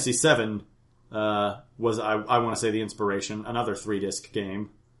Final Fantasy VII, was, I want to say, the inspiration. Another 3-disc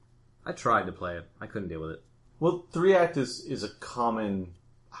game. I tried to play it. I couldn't deal with it. Well, 3-act is a common,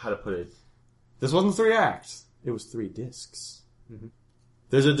 how to put it. This wasn't 3 acts. It was 3 discs. Mm-hmm.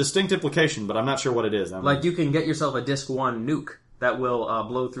 There's a distinct implication, but I'm not sure what it is. Like, you can get yourself a Disc 1 nuke that will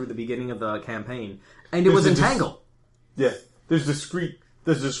blow through the beginning of the campaign. And it was entangled. Yeah. There's discrete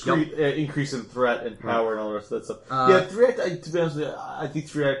increase in threat and power and all the rest of that stuff. 3-act, to be honest with you, I think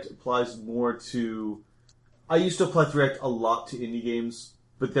 3-act applies more to... I used to apply 3-act a lot to indie games,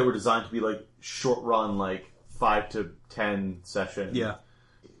 but they were designed to be, like, short run, like, 5 to 10 session. Yeah.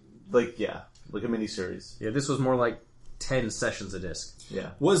 Like a mini-series. Yeah, this was more like 10 sessions a disc.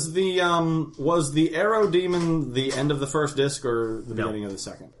 Yeah. Was the Arrow Demon the end of the first disc or the beginning of the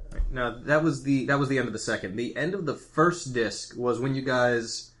second? No, that was the end of the second. The end of the first disc was when you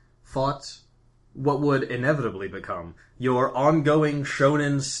guys fought what would inevitably become your ongoing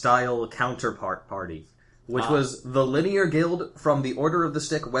shonen-style counterpart party, which was the Linear Guild from the Order of the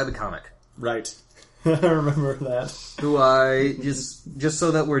Stick webcomic. Right. I remember that. Who I, just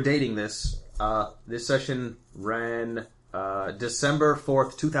so that we're dating this, this session ran December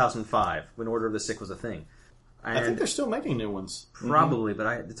 4th, 2005, when Order of the Stick was a thing. And I think they're still making new ones. Probably, but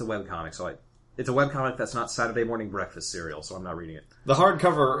it's a webcomic, so It's a webcomic that's not Saturday morning breakfast cereal, so I'm not reading it. The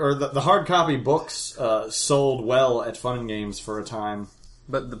hardcover, or the hard copy books sold well at Fun and Games for a time.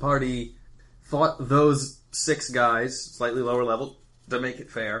 But the party fought those 6 guys, slightly lower level, to make it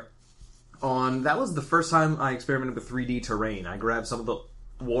fair. That was the first time I experimented with 3D terrain. I grabbed some of the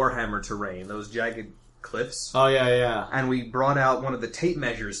Warhammer terrain, those jagged cliffs. Oh, yeah. And we brought out one of the tape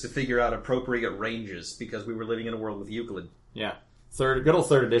measures to figure out appropriate ranges, because we were living in a world with Euclid. Yeah. Good old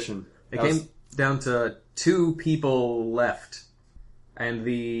 3rd edition. It came down to 2 people left. And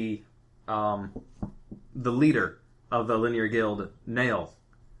the leader of the Linear Guild, Nail,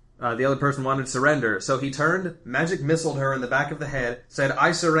 the other person wanted to surrender, so he turned, magic missiled her in the back of the head, said,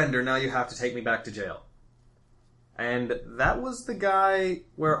 "I surrender, now you have to take me back to jail." And that was the guy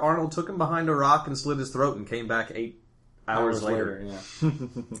where Arnold took him behind a rock and slit his throat and came back 8 hours later. Yeah.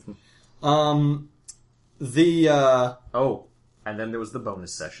 And then there was the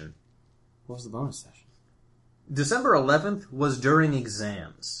bonus session. What was the bonus session? December 11th was during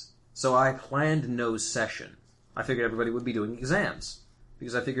exams, so I planned no session. I figured everybody would be doing exams,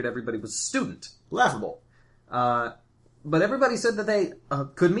 because I figured everybody was a student. Laughable. But everybody said that they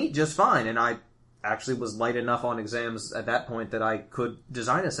could meet just fine, and I actually was light enough on exams at that point that I could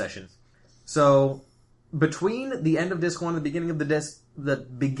design a session. So, between the end of Disc 1 and the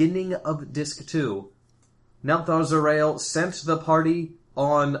beginning of Disc 2, Nelthar Zarael sent the party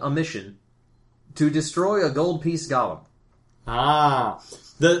on a mission to destroy a gold piece golem.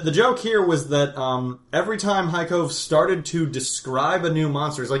 The joke here was that every time Haikov started to describe a new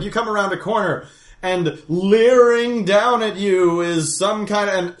monster, it's like, you come around a corner, and leering down at you is some kind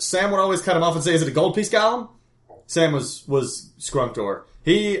of... And Sam would always cut him off and say, "Is it a gold piece golem?" Sam was Skrunktor.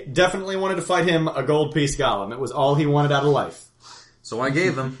 He definitely wanted to fight him a gold piece golem. It was all he wanted out of life. So I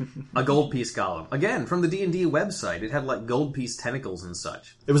gave him a gold piece golem. Again, from the D&D website. It had, like, gold piece tentacles and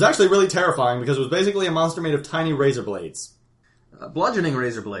such. It was actually really terrifying, because it was basically a monster made of tiny razor blades. Bludgeoning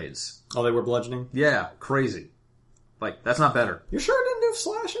razor blades. Oh, they were bludgeoning? Yeah, crazy. Like, that's not better. You sure it didn't do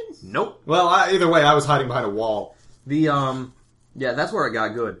slashing? Nope. Well, either way, I was hiding behind a wall. Yeah, that's where it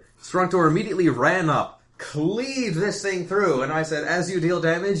got good. Skrunktor immediately ran up, cleaved this thing through, and I said, "As you deal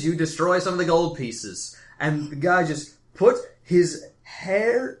damage, you destroy some of the gold pieces." And the guy just put his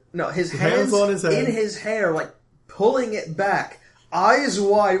hands on his head. in his hair, like, pulling it back, eyes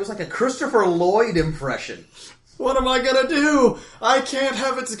wide. It was like a Christopher Lloyd impression. What am I gonna do? I can't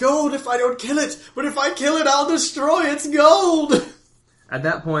have its gold if I don't kill it, but if I kill it, I'll destroy its gold! At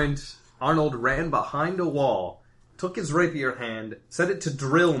that point, Arnold ran behind a wall, took his rapier hand, set it to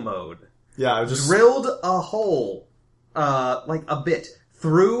drill mode. Yeah, I just... Drilled a hole, like a bit,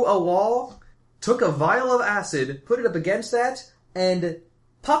 through a wall, took a vial of acid, put it up against that, and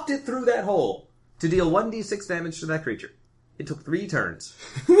popped it through that hole to deal 1d6 damage to that creature. It took 3 turns.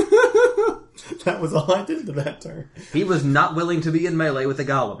 That was all I did to that turn. He was not willing to be in melee with a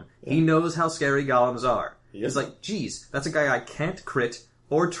golem. Yeah. He knows how scary golems are. Yep. He's like, geez, that's a guy I can't crit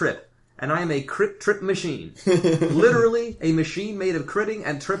or trip, and I am a crit-trip machine. Literally a machine made of critting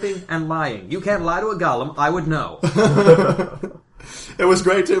and tripping and lying. You can't lie to a golem, I would know. It was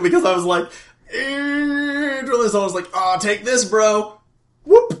great, too, because I was like, drill this hole. I was like, "Oh, take this, bro."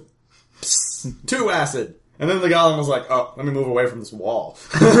 Whoop! Psst, 2 acid. And then the golem was like, "Oh, let me move away from this wall."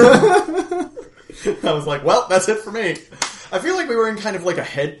 I was like, "Well, that's it for me." I feel like we were in kind of like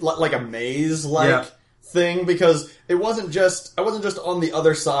a maze-like thing, because I wasn't just on the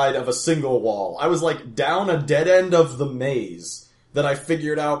other side of a single wall. I was like down a dead end of the maze that I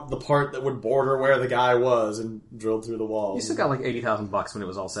figured out the part that would border where the guy was and drilled through the wall. You still got like $80,000 when it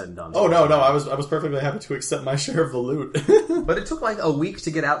was all said and done. Oh, no, I was perfectly happy to accept my share of the loot. But it took like a week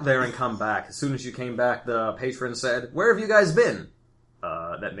to get out there and come back. As soon as you came back, the patron said, "Where have you guys been?"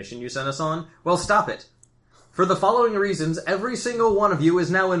 That mission you sent us on? Well, stop it. For the following reasons, every single one of you is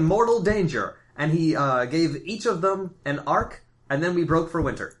now in mortal danger. And he gave each of them an arc, and then we broke for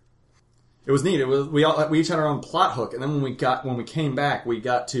winter. It was neat. We each had our own plot hook, and then when we came back, we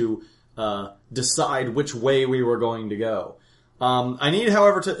got to decide which way we were going to go. I need,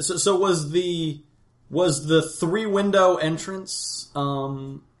 however, so was the 3-window entrance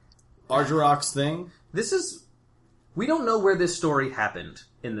Argerok's thing? We don't know where this story happened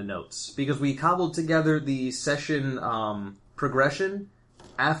in the notes, because we cobbled together the session progression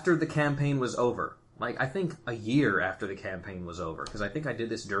after the campaign was over. Like, I think a year after the campaign was over, because I think I did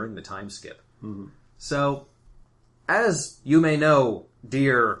this during the time skip. Mm-hmm. So, as you may know,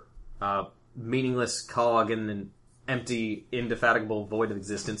 dear meaningless cog in an empty, indefatigable void of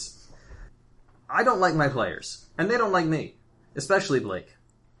existence, I don't like my players, and they don't like me, especially Blake.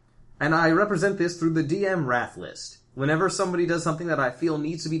 And I represent this through the DM Wrath list. Whenever somebody does something that I feel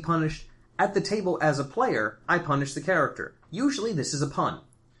needs to be punished, at the table as a player, I punish the character. Usually this is a pun.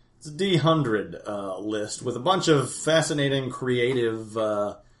 It's a D100 list with a bunch of fascinating, creative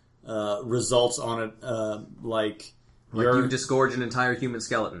results on it, like you disgorge an entire human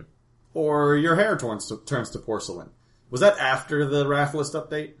skeleton. Or your hair turns to porcelain. Was that after the Wrath list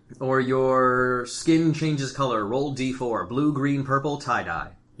update? Or your skin changes color, roll D4, blue, green, purple,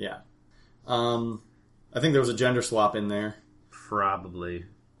 tie-dye. Yeah. I think there was a gender swap in there. Probably. It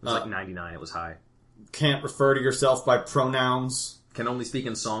was like 99, it was high. Can't refer to yourself by pronouns. Can only speak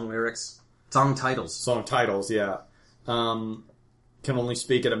in song lyrics. Song titles. Song titles, yeah. Can only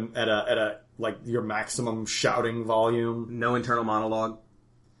speak at a like your maximum shouting volume. No internal monologue.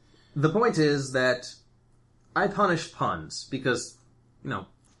 The point is that I punish puns because,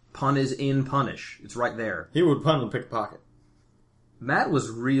 pun is in punish. It's right there. He would pun and pick a pocket. Matt was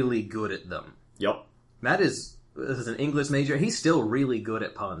really good at them. Yep. Matt is an English major. He's still really good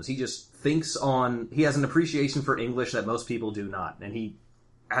at puns. He just thinks he has an appreciation for English that most people do not, and he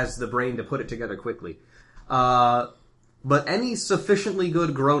has the brain to put it together quickly. But any sufficiently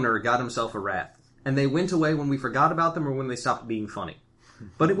good groaner got himself a wrath, and they went away when we forgot about them or when they stopped being funny.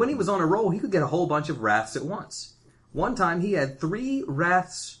 But when he was on a roll, he could get a whole bunch of wraths at once. One time, he had 3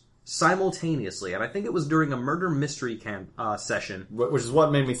 wraths simultaneously, and I think it was during a murder mystery session. Which is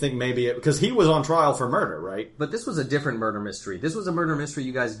what made me think maybe because he was on trial for murder, right? But this was a different murder mystery. This was a murder mystery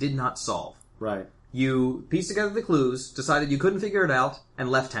you guys did not solve. Right. You pieced together the clues, decided you couldn't figure it out, and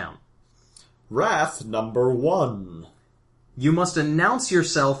left town. Wrath number 1. You must announce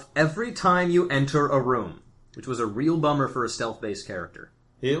yourself every time you enter a room, which was a real bummer for a stealth-based character.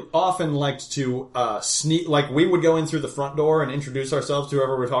 He often liked to sneak, like we would go in through the front door and introduce ourselves to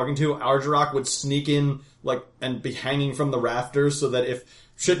whoever we're talking to. Argerak would sneak in, and be hanging from the rafters so that if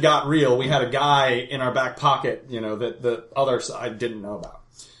shit got real, we had a guy in our back pocket, that the other side didn't know about.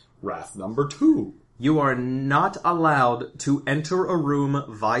 Wrath number 2. You are not allowed to enter a room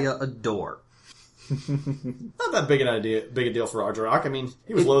via a door. Not that big a deal for Argerak. I mean,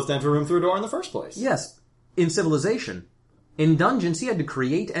 he was loath to enter a room through a door in the first place. Yes. In Civilization. In Dungeons, he had to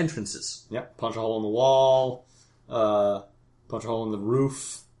create entrances. Yep, punch a hole in the wall, punch a hole in the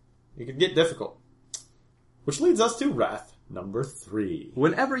roof. It could get difficult. Which leads us to Wrath number 3.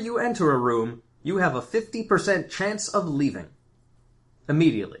 Whenever you enter a room, you have a 50% chance of leaving.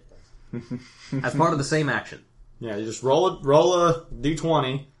 Immediately. As part of the same action. Yeah, you just roll a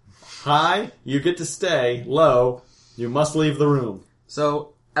d20. High, you get to stay. Low, you must leave the room.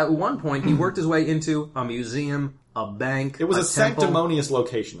 So, at one point, he worked his way into a museum, a bank, It was a temple. sanctimonious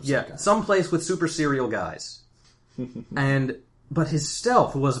location of some kind. Someplace with super serial guys. But his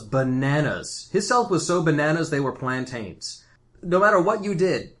stealth was bananas. His stealth was so bananas they were plantains. No matter what you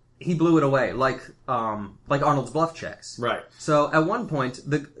did, he blew it away, like Arnold's bluff checks. Right. So at one point,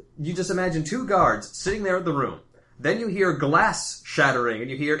 you just imagine 2 guards sitting there in the room. Then you hear glass shattering,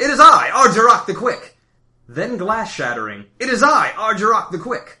 and you hear, "It is I, Argerak the Quick!" Then glass shattering, "It is I, Argerak the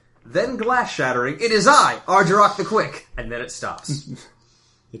Quick!" Then glass shattering, "It is I, Argerak the Quick!" And then it stops.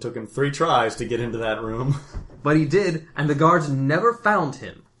 It took him 3 tries to get into that room. But he did, and the guards never found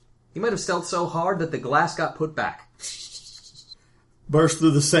him. He might have stealthed so hard that the glass got put back. Burst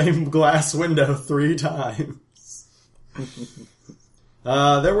through the same glass window 3 times.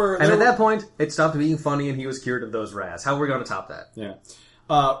 At that point, it stopped being funny and he was cured of those wraths. How are we going to top that? Yeah.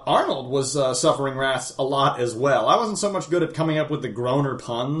 Arnold was suffering wraths a lot as well. I wasn't so much good at coming up with the groaner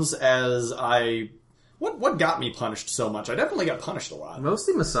puns as I... What got me punished so much? I definitely got punished a lot.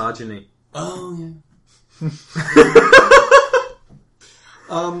 Mostly misogyny. Oh, yeah.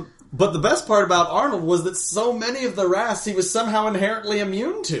 But the best part about Arnold was that so many of the wraths he was somehow inherently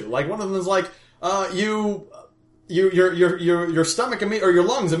immune to. Like, one of them was like, your stomach or your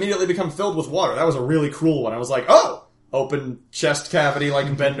lungs immediately become filled with water. That was a really cruel one. I was like, oh! Open chest cavity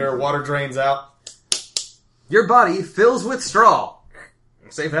like Bender, water drains out. Your body fills with straw.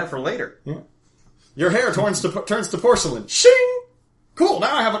 Save that for later. Yeah. Your hair turns to porcelain. Shing! Cool,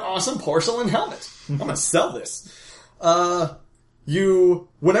 now I have an awesome porcelain helmet. I'm gonna sell this.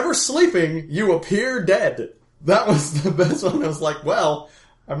 Whenever sleeping, you appear dead. That was the best one. I was like, well,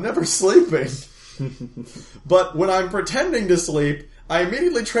 I'm never sleeping. But when I'm pretending to sleep, I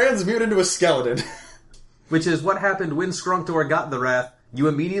immediately transmute into a skeleton. Which is what happened when Skrunktor got the wrath. You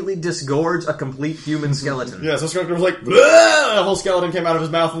immediately disgorge a complete human skeleton. Yeah, so Skrunktor was like, bleh! A whole skeleton came out of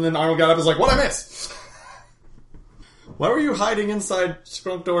his mouth, and then Arnold got up and was like, what'd I miss? Why were you hiding inside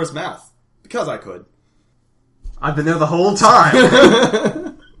Skrunktor's mouth? Because I could. I've been there the whole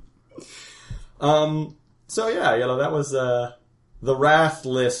time! So yeah, that was, the Wrath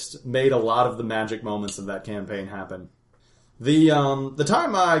list made a lot of the magic moments of that campaign happen. The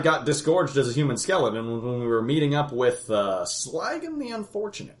time I got disgorged as a human skeleton was when we were meeting up with Slagan the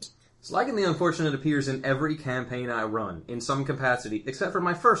Unfortunate. Slagan the Unfortunate appears in every campaign I run, in some capacity, except for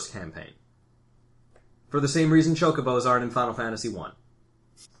my first campaign. For the same reason Chocobos aren't in Final Fantasy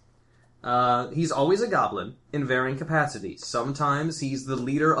I. He's always a goblin, in varying capacities. Sometimes he's the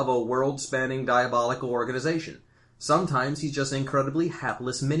leader of a world-spanning diabolical organization. Sometimes he's just an incredibly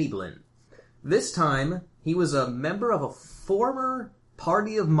hapless mini-blin. This time, he was a member of a former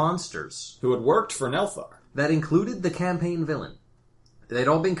party of monsters. Who had worked for Nelthar. That included the campaign villain. They'd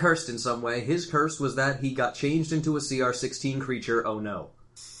all been cursed in some way. His curse was that he got changed into a CR-16 creature, oh no.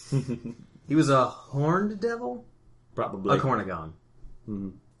 He was a horned devil? Probably. A Cornigon. Mm-hmm.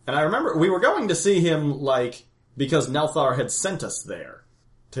 And I remember we were going to see him, because Nelthar had sent us there.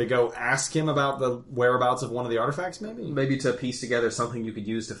 To go ask him about the whereabouts of one of the artifacts, maybe? Maybe to piece together something you could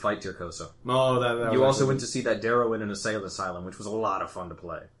use to fight Tirkosa. Oh, that You also went to see that Darrow in an asylum, which was a lot of fun to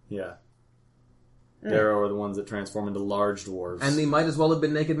play. Yeah. Darrow are the ones that transform into large dwarves. And they might as well have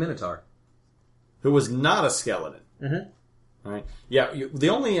been Naked Minotaur. Who was not a skeleton. Mm-hmm. Right? Yeah, the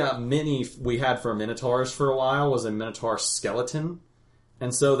only mini we had for Minotaurs for a while was a Minotaur skeleton.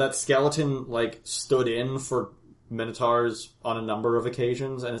 And so that skeleton, stood in for Minotaurs on a number of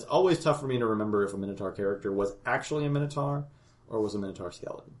occasions. And it's always tough for me to remember if a Minotaur character was actually a Minotaur or was a Minotaur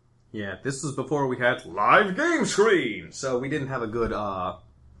skeleton. Yeah, this was before we had live game screen. So we didn't have a good,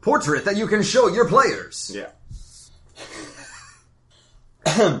 portrait that you can show your players. Yeah.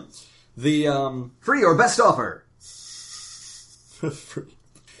 The, free or best offer. Free.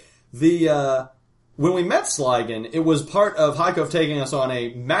 When we met Sligan, it was part of Haikov taking us on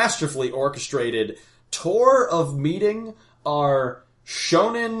a masterfully orchestrated tour of meeting our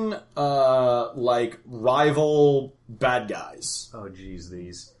shonen, rival bad guys. Oh, jeez,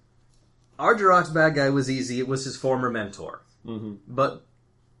 these. Argerok's bad guy was easy. It was his former mentor. Mm-hmm. But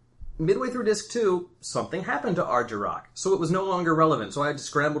midway through Disc 2, something happened to Argerok, so it was no longer relevant, so I had to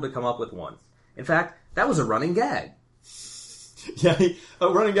scramble to come up with one. In fact, that was a running gag. Yeah, a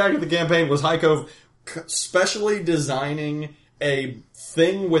running gag of the campaign was Haikov specially designing a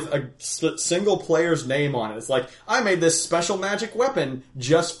thing with a single player's name on it. It's like, I made this special magic weapon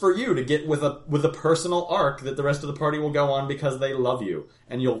just for you to get with a personal arc that the rest of the party will go on because they love you.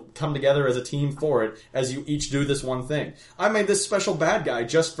 And you'll come together as a team for it as you each do this one thing. I made this special bad guy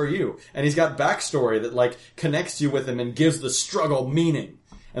just for you. And he's got backstory that, connects you with him and gives the struggle meaning.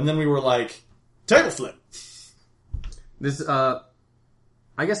 And then we were like, table flip. This, I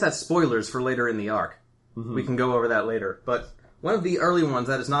guess that's spoilers for later in the arc. Mm-hmm. We can go over that later. But one of the early ones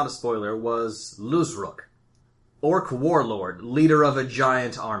that is not a spoiler was Luzruk, Orc Warlord, leader of a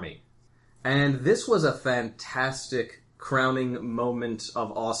giant army. And this was a fantastic crowning moment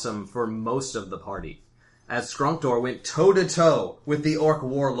of awesome for most of the party. As Skrunkdor went toe-to-toe with the Orc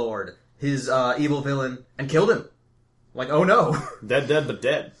Warlord, his evil villain, and killed him. Oh no. Dead, but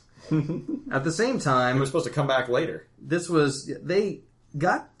dead. At the same time... He was supposed to come back later. They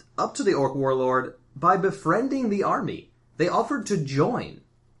got up to the Orc Warlord by befriending the army. They offered to join.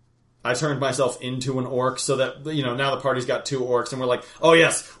 I turned myself into an orc so that, now the party's got 2 orcs and we're like, oh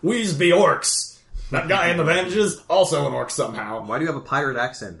yes, we's be orcs. That guy in the bandages, also an orc somehow. Why do you have a pirate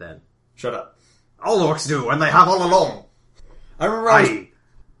accent then? Shut up. All orcs do, and they have all along. I remember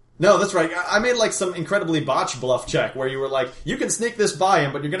No, that's right. I made some incredibly botched bluff check where you were like, you can sneak this by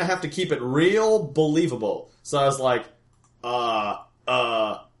him, but you're gonna have to keep it real believable. So I was like,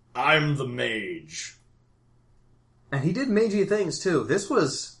 I'm the mage. And he did magey things too. This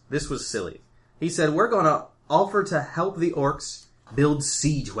was silly. He said, we're gonna offer to help the orcs build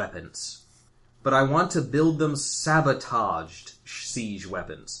siege weapons. But I want to build them sabotaged siege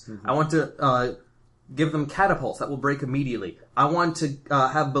weapons. Mm-hmm. I want to, give them catapults that will break immediately. I want to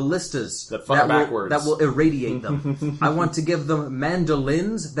have ballistas that fire backwards. That will irradiate them. I want to give them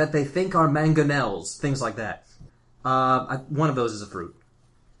mandolins that they think are mangonels. Things like that. One of those is a fruit.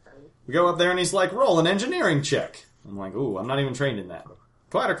 We go up there and he's like, roll an engineering check. I'm like, ooh, I'm not even trained in that.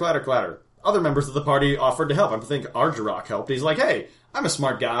 Clatter, clatter, clatter. Other members of the party offered to help. I think Argerok helped. He's like, hey, I'm a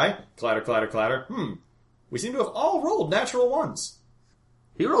smart guy. Clatter, clatter, clatter. We seem to have all rolled natural ones.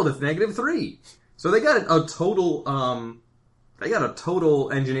 He rolled a -3. So they got a total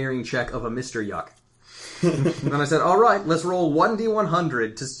engineering check of a Mr. Yuck. And I said, alright, let's roll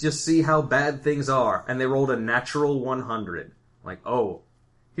 1d100 to just see how bad things are. And they rolled a natural 100. Oh,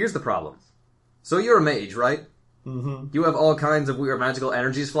 here's the problem. So you're a mage, right? Mm-hmm. You have all kinds of weird magical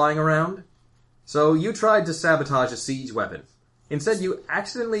energies flying around. So you tried to sabotage a siege weapon. Instead, you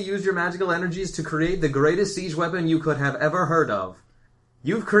accidentally used your magical energies to create the greatest siege weapon you could have ever heard of.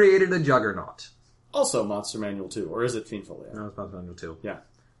 You've created a juggernaut. Also Monster Manual 2, or is it Fiendful? No, it's Monster Manual 2. Yeah.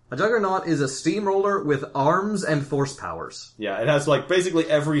 A Juggernaut is a steamroller with arms and force powers. Yeah, it has like basically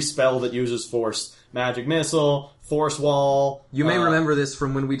every spell that uses force. Magic Missile, Force Wall. You may remember this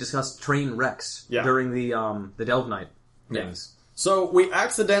from when we discussed Train Rex during the Delve Knight things. So we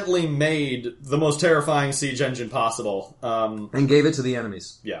accidentally made the most terrifying siege engine possible. And gave it to the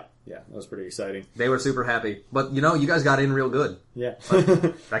enemies. Yeah, that was pretty exciting. They were super happy. But, you guys got in real good. Yeah.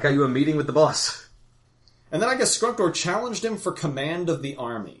 That got you a meeting with the boss. And then I guess Skrunkdor challenged him for command of the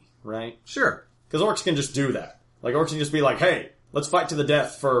army, right? Sure. Because orcs can just do that. Like, orcs can just be like, hey, let's fight to the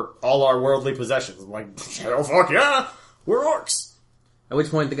death for all our worldly possessions. I'm like, hell fuck yeah, we're orcs. At which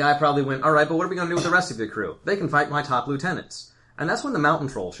point the guy probably went, alright, but what are we going to do with the rest of the crew? They can fight my top lieutenants. And that's when the Mountain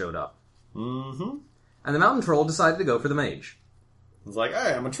Troll showed up. Mm-hmm. And the Mountain Troll decided to go for the mage. It's like,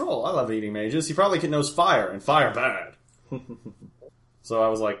 hey, I'm a troll. I love eating mages. He probably knows fire, and fire bad. So I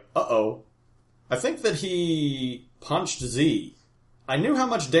was like, uh-oh. I think that he punched Z. I knew how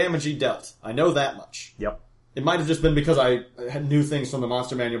much damage he dealt. I know that much. Yep. It might have just been because I had new things from the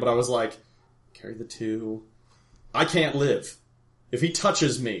Monster Manual, but I was like, carry the 2. I can't live. If he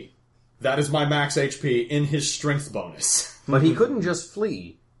touches me, that is my max HP in his strength bonus. But he couldn't just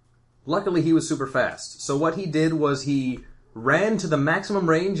flee. Luckily, he was super fast. So what he did was he ran to the maximum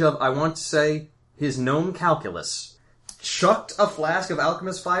range of, I want to say, his known calculus, chucked a flask of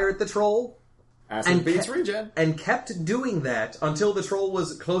alchemist fire at the troll, Acid beats regen. And kept doing that until the troll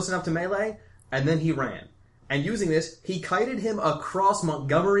was close enough to melee, and then he ran. And using this, he kited him across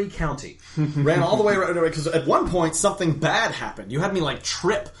Montgomery County. Ran all the way around, because at one point something bad happened. You had me like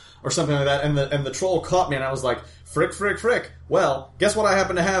trip or something like that, and the troll caught me, and I was like, frick, frick, frick. Well, guess what I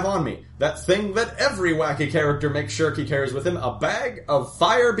happen to have on me? That thing that every wacky character makes sure he carries with him, a bag of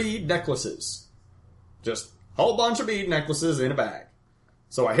fire bead necklaces. Just a whole bunch of bead necklaces in a bag.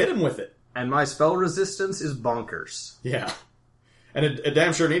 So I hit him with it. And my spell resistance is bonkers. Yeah. And it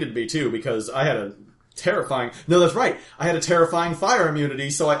damn sure needed to be, too, because I had a terrifying... No, that's right. I had a terrifying fire immunity,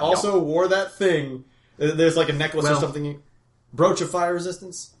 so I also wore that thing. There's like a necklace or something. Brooch of fire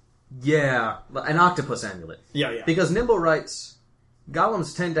resistance? Yeah. An octopus amulet. Yeah. Because Nimble writes,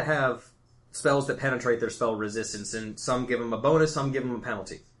 golems tend to have spells that penetrate their spell resistance, and some give them a bonus, some give them a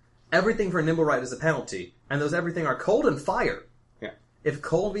penalty. Everything for Nimblewright is a penalty, and those everything are cold and fire. Yeah. If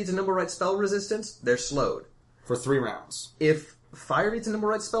cold beats a Nimblewright spell resistance, they're slowed. For 3 rounds. If fire beats a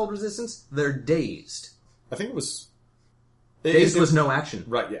Nimblewright spell resistance, they're dazed. I think it was... Dazed was no action.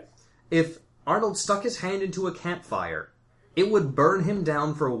 Right, yeah. If Arnold stuck his hand into a campfire, it would burn him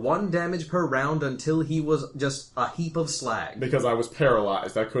down for 1 damage per round until he was just a heap of slag. Because I was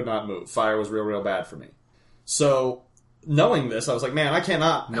paralyzed. I could not move. Fire was real bad for me. So, knowing this, I was like, man, I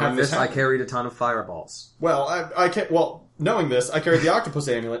cannot have this happen. I carried a ton of fireballs. Well, I can't... Well, knowing this, I carried the Octopus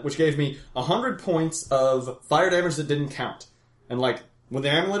Amulet, which gave me 100 points of fire damage that didn't count. And, like, when the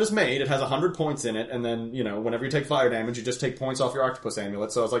amulet is made, it has 100 points in it, and then, whenever you take fire damage, you just take points off your Octopus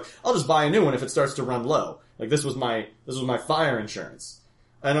Amulet. So I was like, I'll just buy a new one if it starts to run low. Like, this was my fire insurance.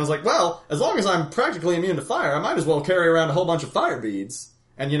 And I was like, well, as long as I'm practically immune to fire, I might as well carry around a whole bunch of fire beads.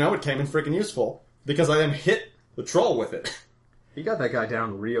 And, it came in freaking useful, because I then hit the troll with it. He got that guy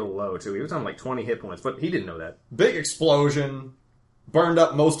down real low, too. He was on like 20 hit points, but he didn't know that. Big explosion. Burned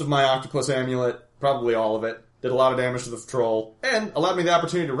up most of my Octopus Amulet. Probably all of it. Did a lot of damage to the troll. And allowed me the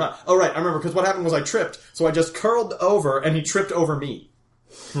opportunity to run. Oh, right. I remember, because what happened was I tripped. So I just curled over, and he tripped over me.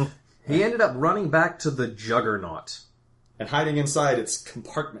 He ended up running back to the Juggernaut. And hiding inside its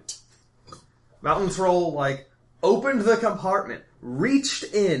compartment. Mountain Troll, opened the compartment, reached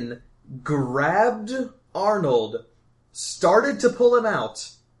in, grabbed Arnold, started to pull him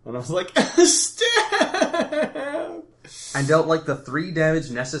out. And I was like, stab! And dealt, the 3 damage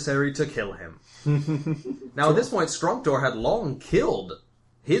necessary to kill him. Now, at this point, Skrunkdor had long killed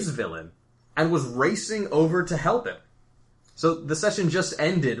his villain and was racing over to help him. So the session just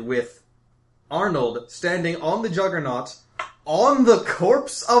ended with Arnold standing on the Juggernaut on the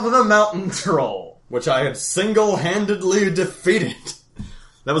corpse of the Mountain Troll. Which I had single-handedly defeated.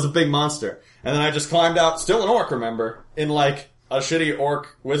 That was a big monster. And then I just climbed out, still an orc, remember, in a shitty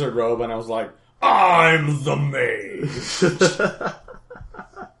orc wizard robe, and I was like, I'm the mage!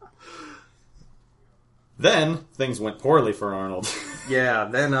 Then, things went poorly for Arnold. Yeah,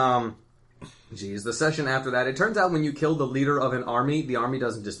 then, the session after that, it turns out when you kill the leader of an army, the army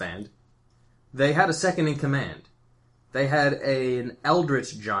doesn't disband. They had a second in command. They had an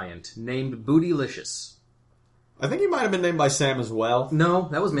eldritch giant named Bootylicious. I think he might have been named by Sam as well. No,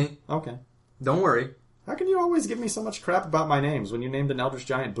 that was me. Okay. Don't worry. How can you always give me so much crap about my names when you named an Eldritch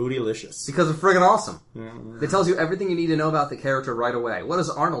Giant Bootylicious? Because it's friggin' awesome. It tells you everything you need to know about the character right away. What does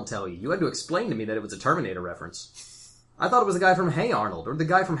Arnold tell you? You had to explain to me that it was a Terminator reference. I thought it was the guy from Hey Arnold, or the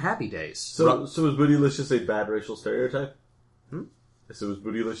guy from Happy Days. So is Bootylicious a bad racial stereotype? So was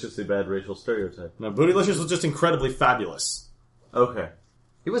Bootylicious a bad racial stereotype? No, Bootylicious was just incredibly fabulous. Okay.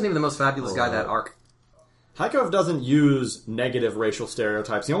 He wasn't even the most fabulous guy that arc. Haikov doesn't use negative racial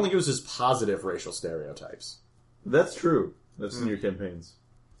stereotypes. He only uses positive racial stereotypes. That's true. That's in your campaigns.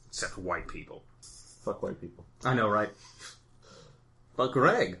 Except white people. Fuck white people. I know, right? But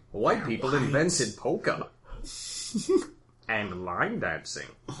Greg, white people invented polka. And line dancing.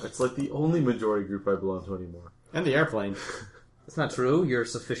 That's like the only majority group I belong to anymore. And the airplane. That's not true. You're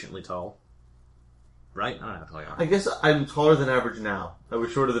sufficiently tall. Right? I don't have to tell you. I guess I'm taller than average now. I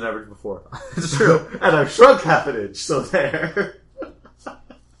was shorter than average before. It's true. And I've shrunk half an inch, so there.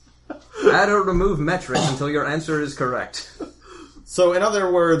 Add or remove metrics until your answer is correct. So, in other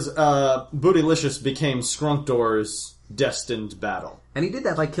words, Bootylicious became Skrunkdor's destined battle. And he did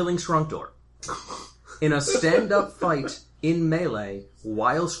that by killing Skrunkdor. In a stand-up fight in melee,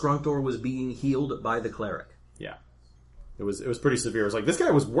 while Skrunkdor was being healed by the cleric. Yeah. It was pretty severe. It was like, this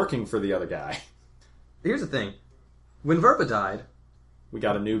guy was working for the other guy. Here's the thing. When Verpa died, we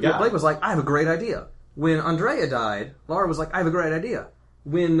got a new guy. Blake was like, I have a great idea. When Andrea died, Laura was like, I have a great idea.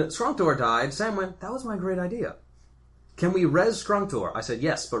 When Skrunkdor died, Sam went, that was my great idea. Can we res Skrunkdor? I said,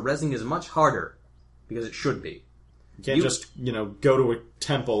 yes, but resing is much harder. Because it should be. You can't just, go to a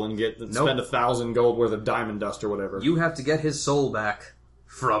temple and spend 1,000 gold worth of diamond dust or whatever. You have to get his soul back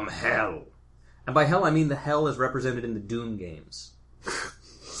from hell. And by hell, I mean the hell as represented in the Doom games.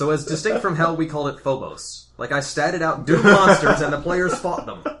 So as distinct from hell, we call it Phobos. Like I statted out Doom monsters and the players fought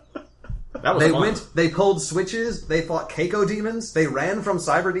them. That was fun. They pulled switches, they fought Keiko demons, they ran from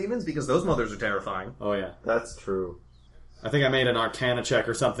cyber demons because those mothers are terrifying. Oh yeah. That's true. I think I made an Arcana check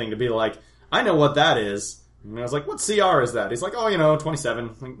or something to be like, I know what that is. And I was like, what CR is that? He's like, 27.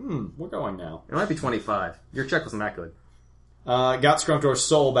 I'm like, we're going now. It might be 25. Your check wasn't that good. Got Skrunkdor's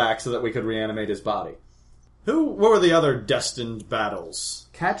soul back so that we could reanimate his body. What were the other destined battles?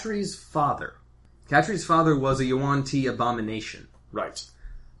 Katri's father. Katri's father was a Yuan-Ti abomination. Right.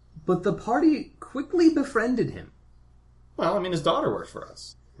 But the party quickly befriended him. Well, his daughter worked for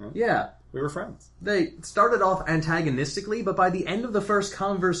us. Yeah. We were friends. They started off antagonistically, but by the end of the first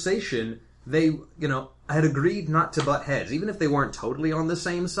conversation, they, had agreed not to butt heads. Even if they weren't totally on the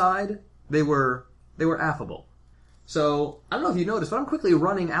same side, they were affable. So, I don't know if you noticed, but I'm quickly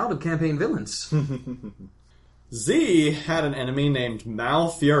running out of campaign villains. Z had an enemy named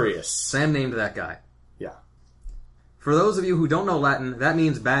Malfurious. Sam named that guy. Yeah. For those of you who don't know Latin, that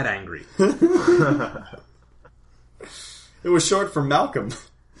means bad angry. It was short for Malcolm.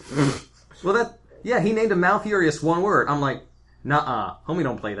 Well, he named him Malfurious, one word. I'm like, nah, homie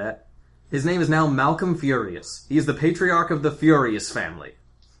don't play that. His name is now Malcolm Furious. He is the patriarch of the Furious family.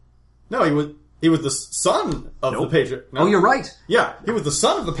 No, he was the son of the patriarch. No? Oh, you're right. Yeah, he was the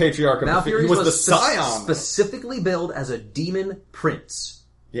son of the patriarch of the Furious. He was the scion. Specifically billed as a demon prince.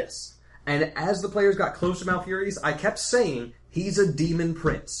 Yes. And as the players got close to Malfurious, I kept saying, he's a demon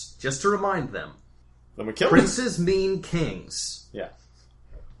prince. Just to remind them. Then we killed him. Princes mean kings. Yeah.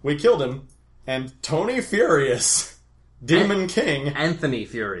 We killed him, and Tony Furious, Demon King... Anthony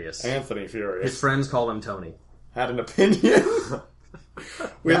Furious. His friends call him Tony. Had an opinion.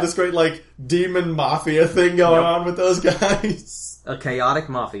 We had this great, demon mafia thing going on with those guys. A chaotic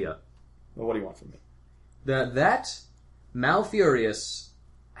mafia. Well, what do you want from me? That Malfurious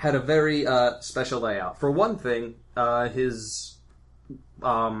had a very special layout. For one thing, his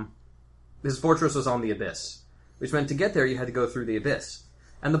fortress was on the Abyss, which meant to get there you had to go through the Abyss.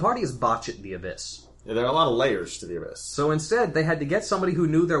 And the party is botched at the Abyss. Yeah, there are a lot of layers to the Abyss. So instead, they had to get somebody who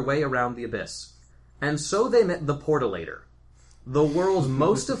knew their way around the Abyss. And so they met the Portalator, the world's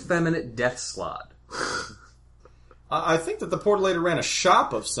most effeminate death slod. I think that the Portalator ran a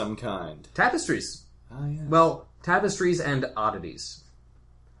shop of some kind. Tapestries. Oh, yeah. Well, tapestries and oddities.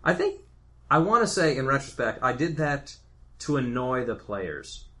 I want to say, in retrospect, I did that to annoy the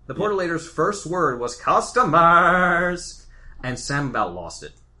players. The Portalator's first word was customers! And Sam about lost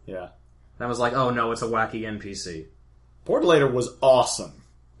it. Yeah. And I was like, oh no, it's a wacky NPC. Portalator was awesome.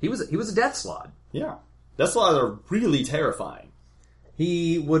 He was a death slod. Yeah. Death slods are really terrifying.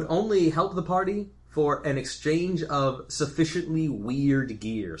 He would only help the party for an exchange of sufficiently weird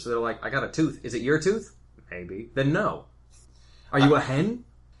gear. So they're like, I got a tooth. Is it your tooth? Maybe. Then no. Are you a hen?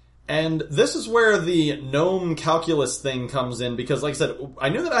 And this is where the gnome calculus thing comes in, because, like I said, I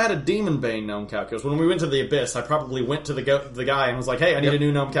knew that I had a Demon Bane gnome calculus. When we went to the Abyss, I probably went to the guy and was like, hey, I need a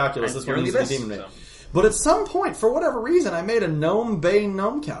new gnome calculus. This one needs to be Demon Bane. But at some point, for whatever reason, I made a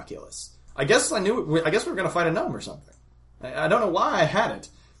gnome-bane-gnome calculus. I guess we were going to fight a gnome or something. I don't know why I had it.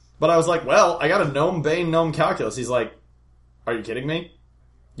 But I was like, well, I got a gnome-bane-gnome calculus. He's like, are you kidding me?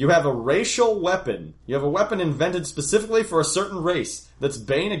 You have a racial weapon. You have a weapon invented specifically for a certain race that's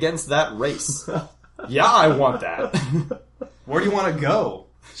bane against that race. Yeah, I want that. Where do you want to go?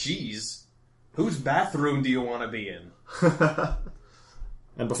 Jeez. Whose bathroom do you want to be in?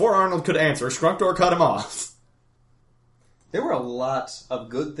 And before Arnold could answer, Skrunkdor cut him off. There were a lot of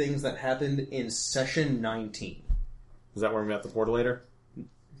good things that happened in Session 19. Is that where we met the Portalator?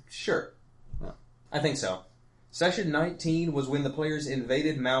 Sure. No. I think so. Session 19 was when the players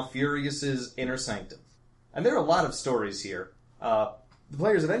invaded Malfurious's inner sanctum. And there are a lot of stories here. The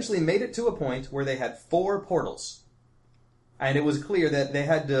players eventually made it to a point where they had 4 portals. And it was clear that they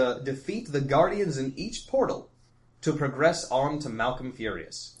had to defeat the guardians in each portal to progress on to Malcolm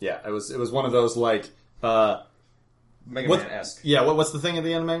Furious. Yeah, it was one of those, like, Mega Man-esque. Yeah, what's the thing at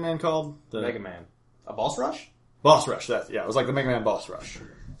the end of Mega Man called? Mega Man. A boss rush? Boss Rush, it was like the Mega Man Boss Rush.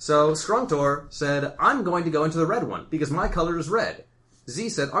 So Skrunkdor said, I'm going to go into the red one, because my color is red. Z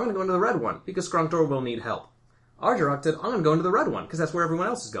said, I'm going to go into the red one, because Skrunkdor will need help. Argerock said, I'm going to go into the red one, because that's where everyone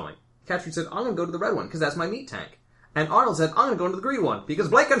else is going. Catry said, I'm going to go to the red one, because that's my meat tank. And Arnold said, I'm going to go into the green one, because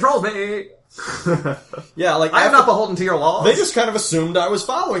Blake controls me! Yeah, like... I am not beholden to your laws. They just kind of assumed I was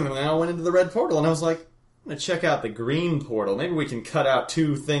following them, and I went into the red portal, and I was like, I'm going to check out the green portal. Maybe we can cut out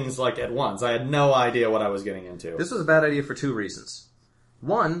 2 things, like, at once. I had no idea what I was getting into. This was a bad idea for 2 reasons.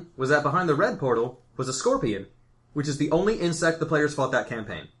 One was that behind the red portal was a scorpion, which is the only insect the players fought that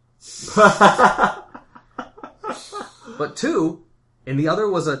campaign. But 2, in the other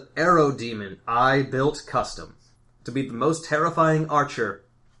was an arrow demon I built custom to be the most terrifying archer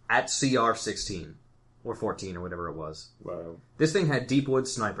at CR 16 or 14 or whatever it was. Wow. This thing had Deepwood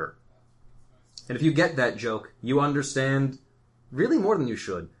Sniper. And if you get that joke, you understand really more than you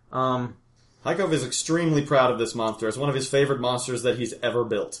should. Hykov is extremely proud of this monster. It's one of his favorite monsters that he's ever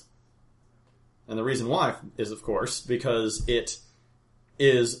built. And the reason why is, of course, because it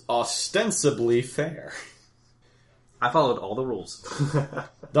is ostensibly fair. I followed all the rules.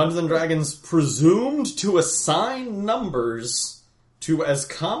 Dungeons & Dragons presumed to assign numbers to as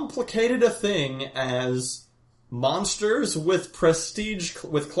complicated a thing as monsters with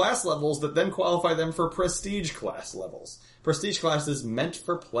class levels that then qualify them for prestige class levels. Prestige class is meant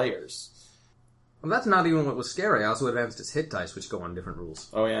for players. Well, that's not even what was scary. I also advanced its hit dice, which go on different rules.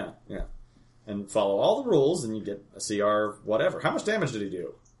 Oh, yeah. And follow all the rules, and you get a CR whatever. How much damage did he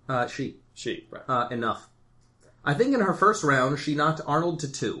do? She, right. Enough. I think in her first round, she knocked Arnold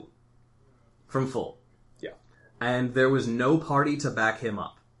to 2. From full. Yeah. And there was no party to back him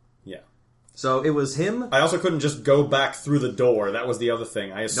up. Yeah. So it was him. I also couldn't just go back through the door. That was the other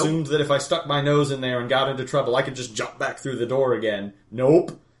thing. I assumed that if I stuck my nose in there and got into trouble, I could just jump back through the door again.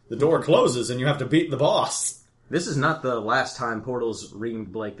 Nope. The door closes and you have to beat the boss. This is not the last time Portals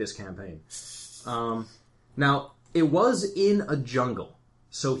reamed Blake this campaign. Now, it was in a jungle,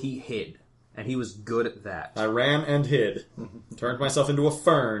 so he hid. And he was good at that. I ran and hid. Turned myself into a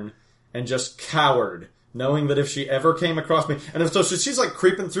fern and just cowered, knowing that if she ever came across me... And so she's like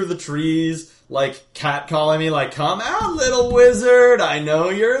creeping through the trees, like catcalling me, like, come out, little wizard, I know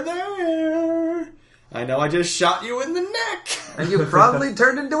you're there. I know I just shot you in the neck. And you probably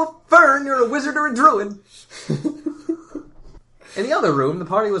turned into a fern, you're a wizard or a druid. In the other room, the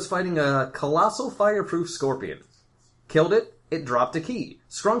party was fighting a colossal fireproof scorpion. Killed it. It dropped a key.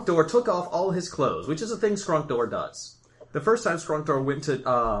 Skrunkdor took off all his clothes, which is a thing Skrunkdor does. The first time Skrunkdor went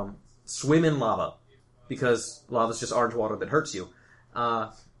to swim in lava, because lava's just orange water that hurts you,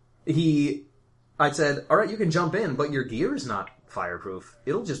 I said, alright, you can jump in, but your gear is not fireproof.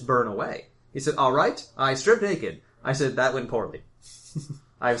 It'll just burn away. He said, alright. I stripped naked. I said, that went poorly.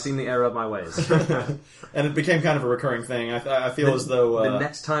 I've seen the error of my ways. And it became kind of a recurring thing. I feel as though... the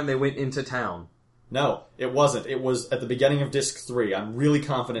next time they went into town... No, it wasn't. It was at the beginning of Disc 3. I'm really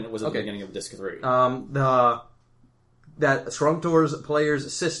confident it was at the beginning of Disc 3. That Skrunkdor's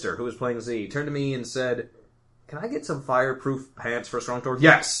player's sister, who was playing Z, turned to me and said, can I get some fireproof pants for Skrunkdor?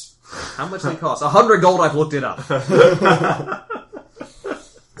 Yes! How much do they cost? 100 gold, I've looked it up.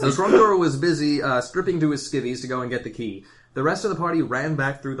 So Skrunkdor was busy stripping to his skivvies to go and get the key. The rest of the party ran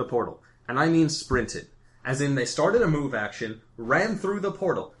back through the portal. And I mean sprinted. As in, they started a move action, ran through the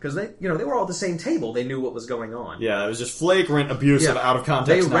portal. Because they were all at the same table. They knew what was going on. Yeah, it was just flagrant abuse of out of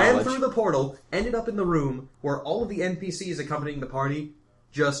context knowledge. They ran through the portal, ended up in the room where all of the NPCs accompanying the party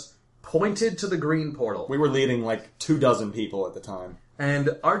just pointed to the green portal. We were leading like 24 people at the time. And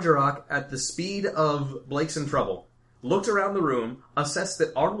Argerock, at the speed of Blake's in Trouble, looked around the room, assessed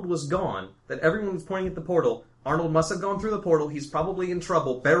that Arnold was gone, that everyone was pointing at the portal. Arnold must have gone through the portal. He's probably in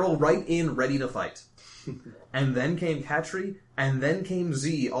trouble. Barrel right in, ready to fight. And then came Katri, and then came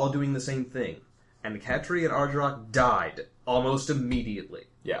Z, all doing the same thing. And Katri and Ardrock died almost immediately.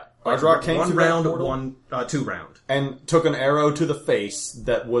 Yeah. Ardrock came one through round, that portal two round. and took an arrow to the face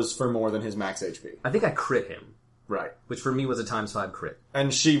that was for more than his max HP. I think I crit him, Right. which for me was a ×5 crit.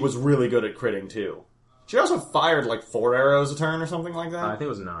 And she was really good at critting, too. She also fired, 4 arrows a turn or something like that? I think it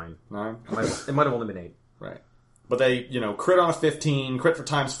was 9. 9? It might have only been 8. Right. But they, crit on a 15, crit for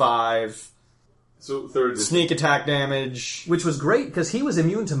 ×5, So third edition. sneak attack damage. Which was great, because he was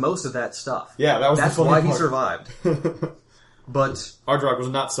immune to most of that stuff. Yeah, that was That's the funny why he part. survived. But Ardrock was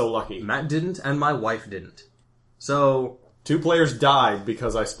not so lucky. Matt didn't, and my wife didn't. So 2 players died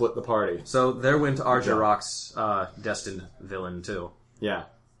because I split the party. there went Ardrock's destined villain, too. Yeah.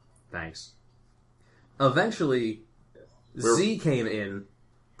 Thanks. Eventually, Z came in,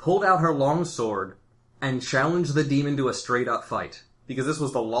 pulled out her long sword, and challenged the demon to a straight-up fight. Because this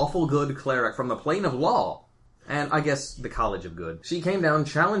was the lawful good cleric from the plane of law, and I guess the College of Good. She came down,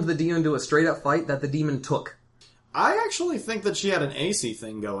 challenged the demon to a straight-up fight that the demon took. I actually think that she had an AC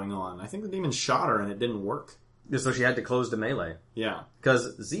thing going on. I think the demon shot her and it didn't work. So she had to close the melee. Yeah.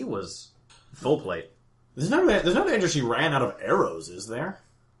 Because Z was full plate. There's no danger she ran out of arrows, is there?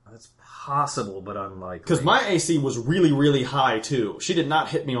 That's possible, but unlikely. Because my AC was really, really high, too. She did not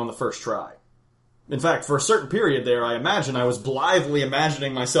hit me on the first try. In fact, for a certain period there, I was blithely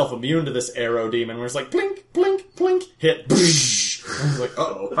imagining myself immune to this arrow demon, where it's like, blink, blink, blink, hit, I was like,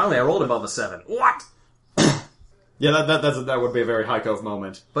 uh-oh. Finally, I rolled above a 7. What? Yeah, that would be a very high cove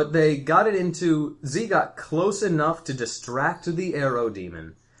moment. But they got it into... Z got close enough to distract the arrow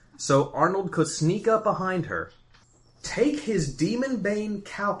demon, so Arnold could sneak up behind her, take his Demon Bane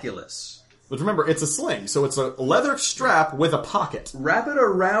calculus... But remember, it's a sling, so it's a leather strap with a pocket. Wrap it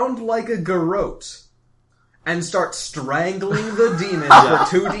around like a garrote, and start strangling the demon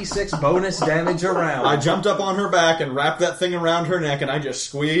for 2d6 bonus damage around. I jumped up on her back and wrapped that thing around her neck, and I just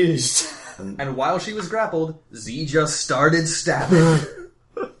squeezed. And while she was grappled, Z just started stabbing.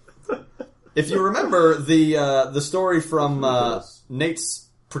 If you remember the story from Nate's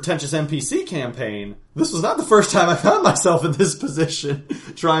pretentious NPC campaign, this was not the first time I found myself in this position,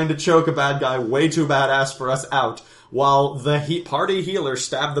 trying to choke a bad guy way too badass for us out, while the party healer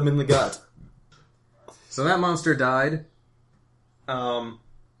stabbed them in the gut. So that monster died.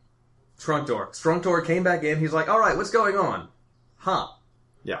 Trunk door came back in. He's like, alright, what's going on? Huh.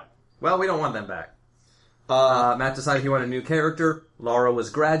 Yeah. Well, we don't want them back. Matt decided he wanted a new character. Laura was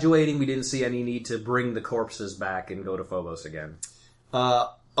graduating. We didn't see any need to bring the corpses back and go to Phobos again.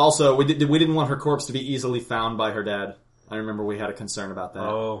 Also, we didn't want her corpse to be easily found by her dad. I remember we had a concern about that.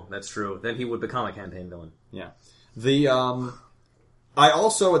 Oh, that's true. Then he would become a campaign villain. Yeah. I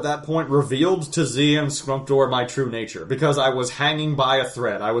also, at that point, revealed to Z and Skrunkdor my true nature, because I was hanging by a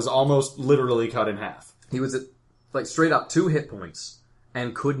thread. I was almost literally cut in half. He was at, straight up 2 hit points,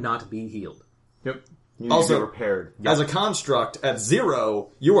 and could not be healed. Yep. You need Also, to get repaired. As a construct, at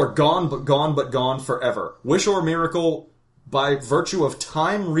 0, you are gone but gone forever. Wish or miracle, by virtue of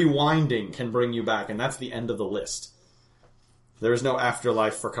time rewinding, can bring you back, and that's the end of the list. There is no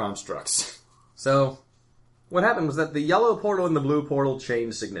afterlife for constructs. So, what happened was that the yellow portal and the blue portal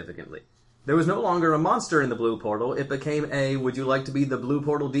changed significantly. There was no longer a monster in the blue portal. It became a, would you like to be the blue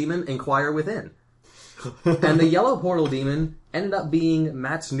portal demon? Inquire within. And the yellow portal demon ended up being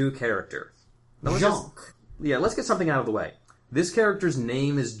Matt's new character. Now, let's get something out of the way. This character's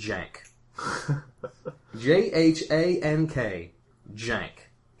name is Jank. Jank. Jank.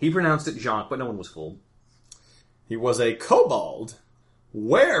 He pronounced it Jonk, but no one was fooled. He was a kobold,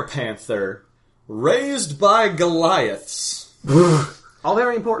 werepanther, raised by Goliaths. All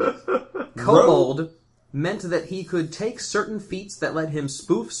very important. Kobold meant that he could take certain feats that let him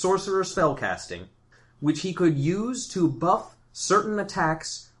spoof sorcerer spellcasting, which he could use to buff certain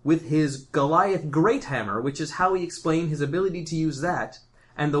attacks with his Goliath Greathammer, which is how he explained his ability to use that,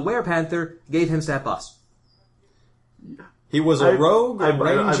 and the werepanther gave him stat buffs. He was a rogue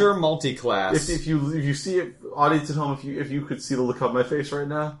ranger multi-class. If you see it, audience at home, if you could see the look on my face right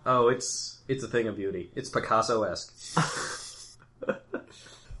now. Oh, it's a thing of beauty. It's Picasso-esque.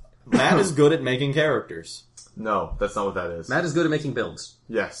 Matt is good at making characters. No, that's not what that is. Matt is good at making builds.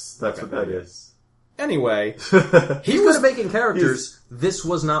 Yes, that's what that is. Anyway, He's good at making characters. This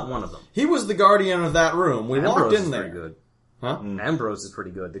was not one of them. he was the guardian of that room. We Ambrose walked in is there. pretty good. Huh? Ambrose is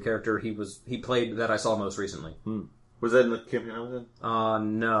pretty good. The character he played that I saw most recently. Was that in the campaign I was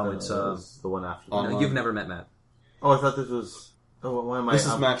in? No, it's That was the one after. no, you've never met Matt. Oh, I thought this was... Oh, why am I? This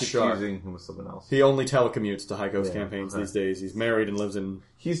is I'm Matt Sharp. confusing him with someone else. He only telecommutes to Heiko's Yeah, campaigns okay. these days. He's married and lives in...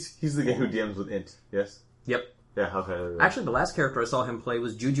 He's the guy who DMs with Int. Yes. Yep. Yeah. Okay. Actually, the last character I saw him play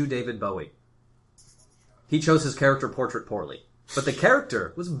was Juju David Bowie. He chose his character portrait poorly, but the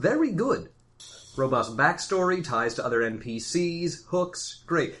character was very good. Robust backstory, ties to other NPCs, hooks,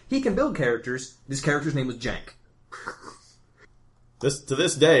 great. He can build characters. This character's name was Jank. To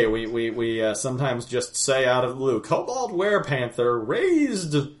this day, we sometimes just say out of the blue, Kobold Werepanther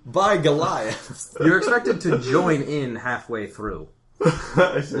raised by Goliath. You're expected to join in halfway through.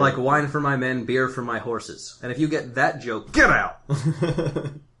 Like wine for my men, beer for my horses. And if you get that joke, get out!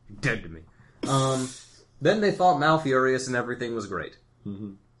 Dead to me. Then they fought Malfurious and everything was great.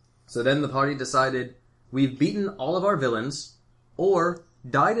 Mm-hmm. So then the party decided, we've beaten all of our villains, or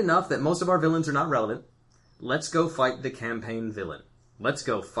died enough that most of our villains are not relevant. Let's go fight the campaign villain. Let's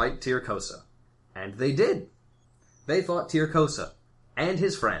go fight Tyrcosa. And they did. They fought Tyrcosa and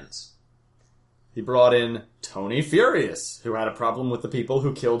his friends. He brought in Tony Furious, who had a problem with the people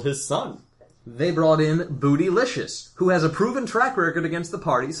who killed his son. They brought in Bootylicious, who has a proven track record against the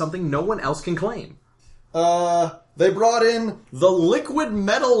party, something no one else can claim. They brought in the liquid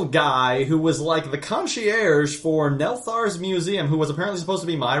metal guy who was like the concierge for Nelthar's museum, who was apparently supposed to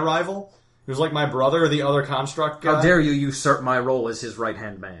be my rival. He was like my brother, the other construct guy. How dare you usurp my role as his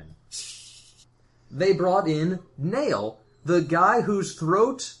right-hand man. They brought in Nail, the guy whose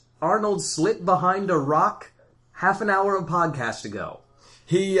throat Arnold slit behind a rock half an hour of podcast ago.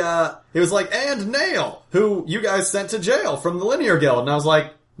 He was like, and Nail, who you guys sent to jail from the Linear Guild. And I was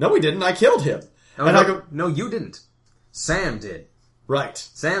like, no, we didn't. I killed him. Oh, and no, I go, no, you didn't. Sam did. right.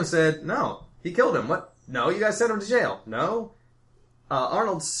 Sam said, no, he killed him. What? No, you guys sent him to jail. No.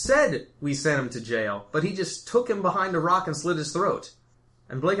 Arnold said we sent him to jail, but he just took him behind a rock and slit his throat.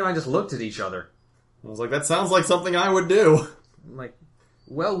 And Blake and I just looked at each other. I was like, that sounds like something I would do. I'm like,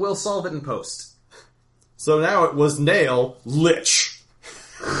 well, we'll solve it in post. So now it was Nail, Lich.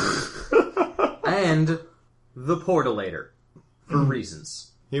 And the Portalator. For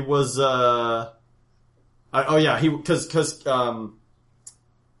reasons. He was, because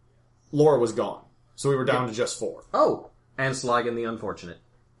Laura was gone. So we were down to just 4. Oh, and Sligan the Unfortunate,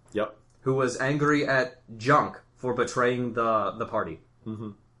 Yep. who was angry at Junk for betraying the party.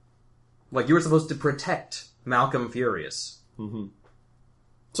 Mm-hmm. Like, you were supposed to protect Malcolm Furious. Mm-hmm.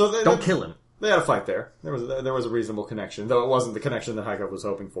 So Don't kill him. They had a fight there. There was a reasonable connection, though it wasn't the connection that Heiko was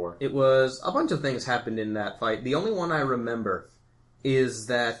hoping for. It was... A bunch of things happened in that fight. The only one I remember is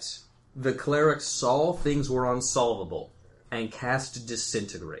that the cleric saw things were unsolvable and cast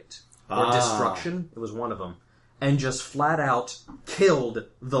Disintegrate. Or Destruction. It was one of them. And just flat out killed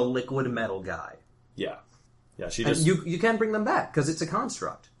the liquid metal guy. Yeah. Yeah, she And just... you can't bring them back, because it's a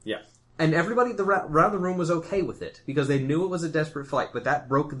construct. Yeah. And everybody around the room was okay with it, because they knew it was a desperate fight, but that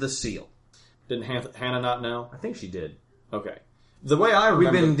broke the seal. Didn't Hannah not know? I think she did. Okay. The way I We've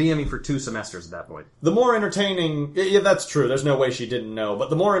remember... been DMing for 2 semesters at that point. The more entertaining... Yeah, that's true. There's no way she didn't know. But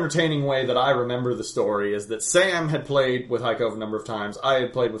the more entertaining way that I remember the story is that Sam had played with Heiko a number of times. I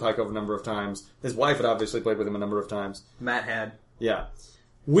had played with Heiko a number of times. His wife had obviously played with him a number of times. Matt had. Yeah.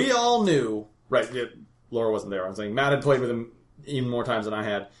 We all knew... Right, Laura wasn't there. I'm saying Matt had played with him even more times than I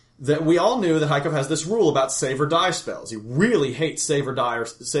had. That we all knew that Heiko has this rule about save or die spells. He really hates save or die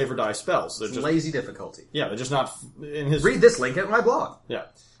spells. They're just Lazy difficulty. Yeah, they're just not... In his Read this link at my blog. Yeah.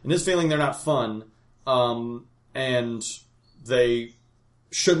 In his feeling, they're not fun, and they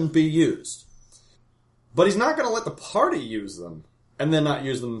shouldn't be used. But he's not going to let the party use them, and then not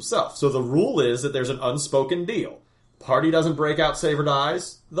use them himself. So the rule is that there's an unspoken deal. Party doesn't break out save or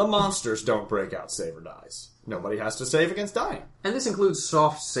dies, the monsters don't break out save or dies. Nobody has to save against dying. And this includes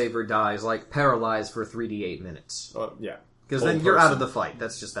soft saver dies, like paralyzed for 3d8 minutes. Yeah. Because then you're out of the fight.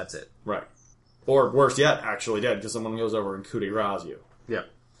 That's it. Right. Or worse yet, actually dead, because someone goes over and coup de grace you. Yeah.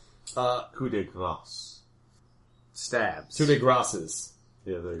 Coup de grace. Stabs. Coup de graces.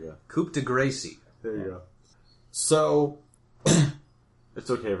 Yeah, there you go. Coup de Gracie. There you go. So... It's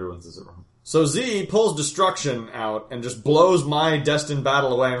okay, everyone says it wrong. So Z pulls Destruction out and just blows my destined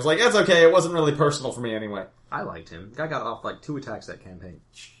battle away. I was like, that's okay, it wasn't really personal for me anyway. I liked him. Guy got off like 2 attacks that campaign.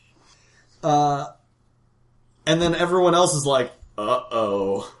 And then everyone else is like,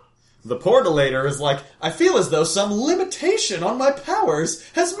 uh-oh. The Portalator is like, I feel as though some limitation on my powers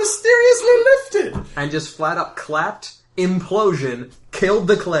has mysteriously lifted. And just flat up clapped, implosion, killed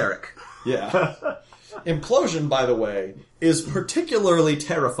the cleric. Yeah. Implosion, by the way, is particularly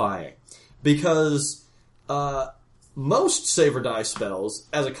terrifying. Because most save or die spells,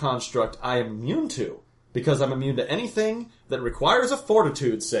 as a construct, I am immune to. Because I'm immune to anything that requires a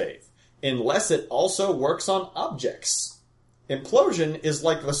fortitude save. Unless it also works on objects. Implosion is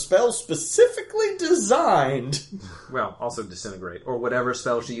like the spell specifically designed. Well, also disintegrate, or whatever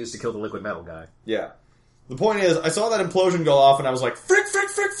spell she used to kill the liquid metal guy. Yeah. The point is, I saw that implosion go off and I was like, frick, frick,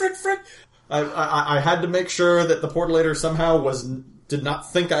 frick, frick, frick. I had to make sure that the portalator somehow did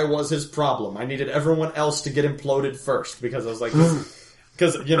not think I was his problem. I needed everyone else to get imploded first, because I was like,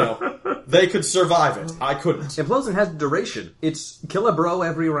 because, they could survive it. I couldn't. Implosion has duration. It's kill a bro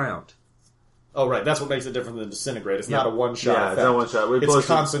every round. Oh, right. That's what makes it different than disintegrate. It's not a one-shot effect. it's not one-shot. It's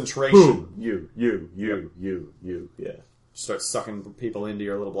concentration. Boom. You. Yeah. Start sucking people into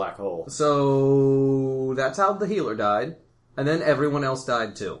your little black hole. So that's how the healer died, and then everyone else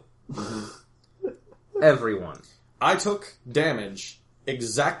died too. Everyone. I took damage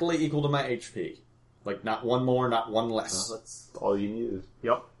exactly equal to my HP. Like, not one more, not one less. Well, that's all you needed.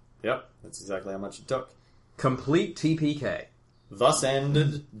 Yep. That's exactly how much it took. Complete TPK. Thus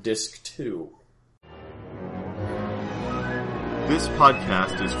ended Disc 2. This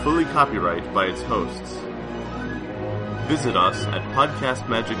podcast is fully copyrighted by its hosts. Visit us at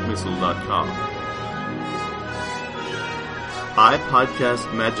podcastmagicmissile.com. I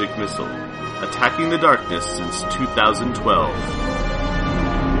Podcast Magic Missile, attacking the darkness since 2012.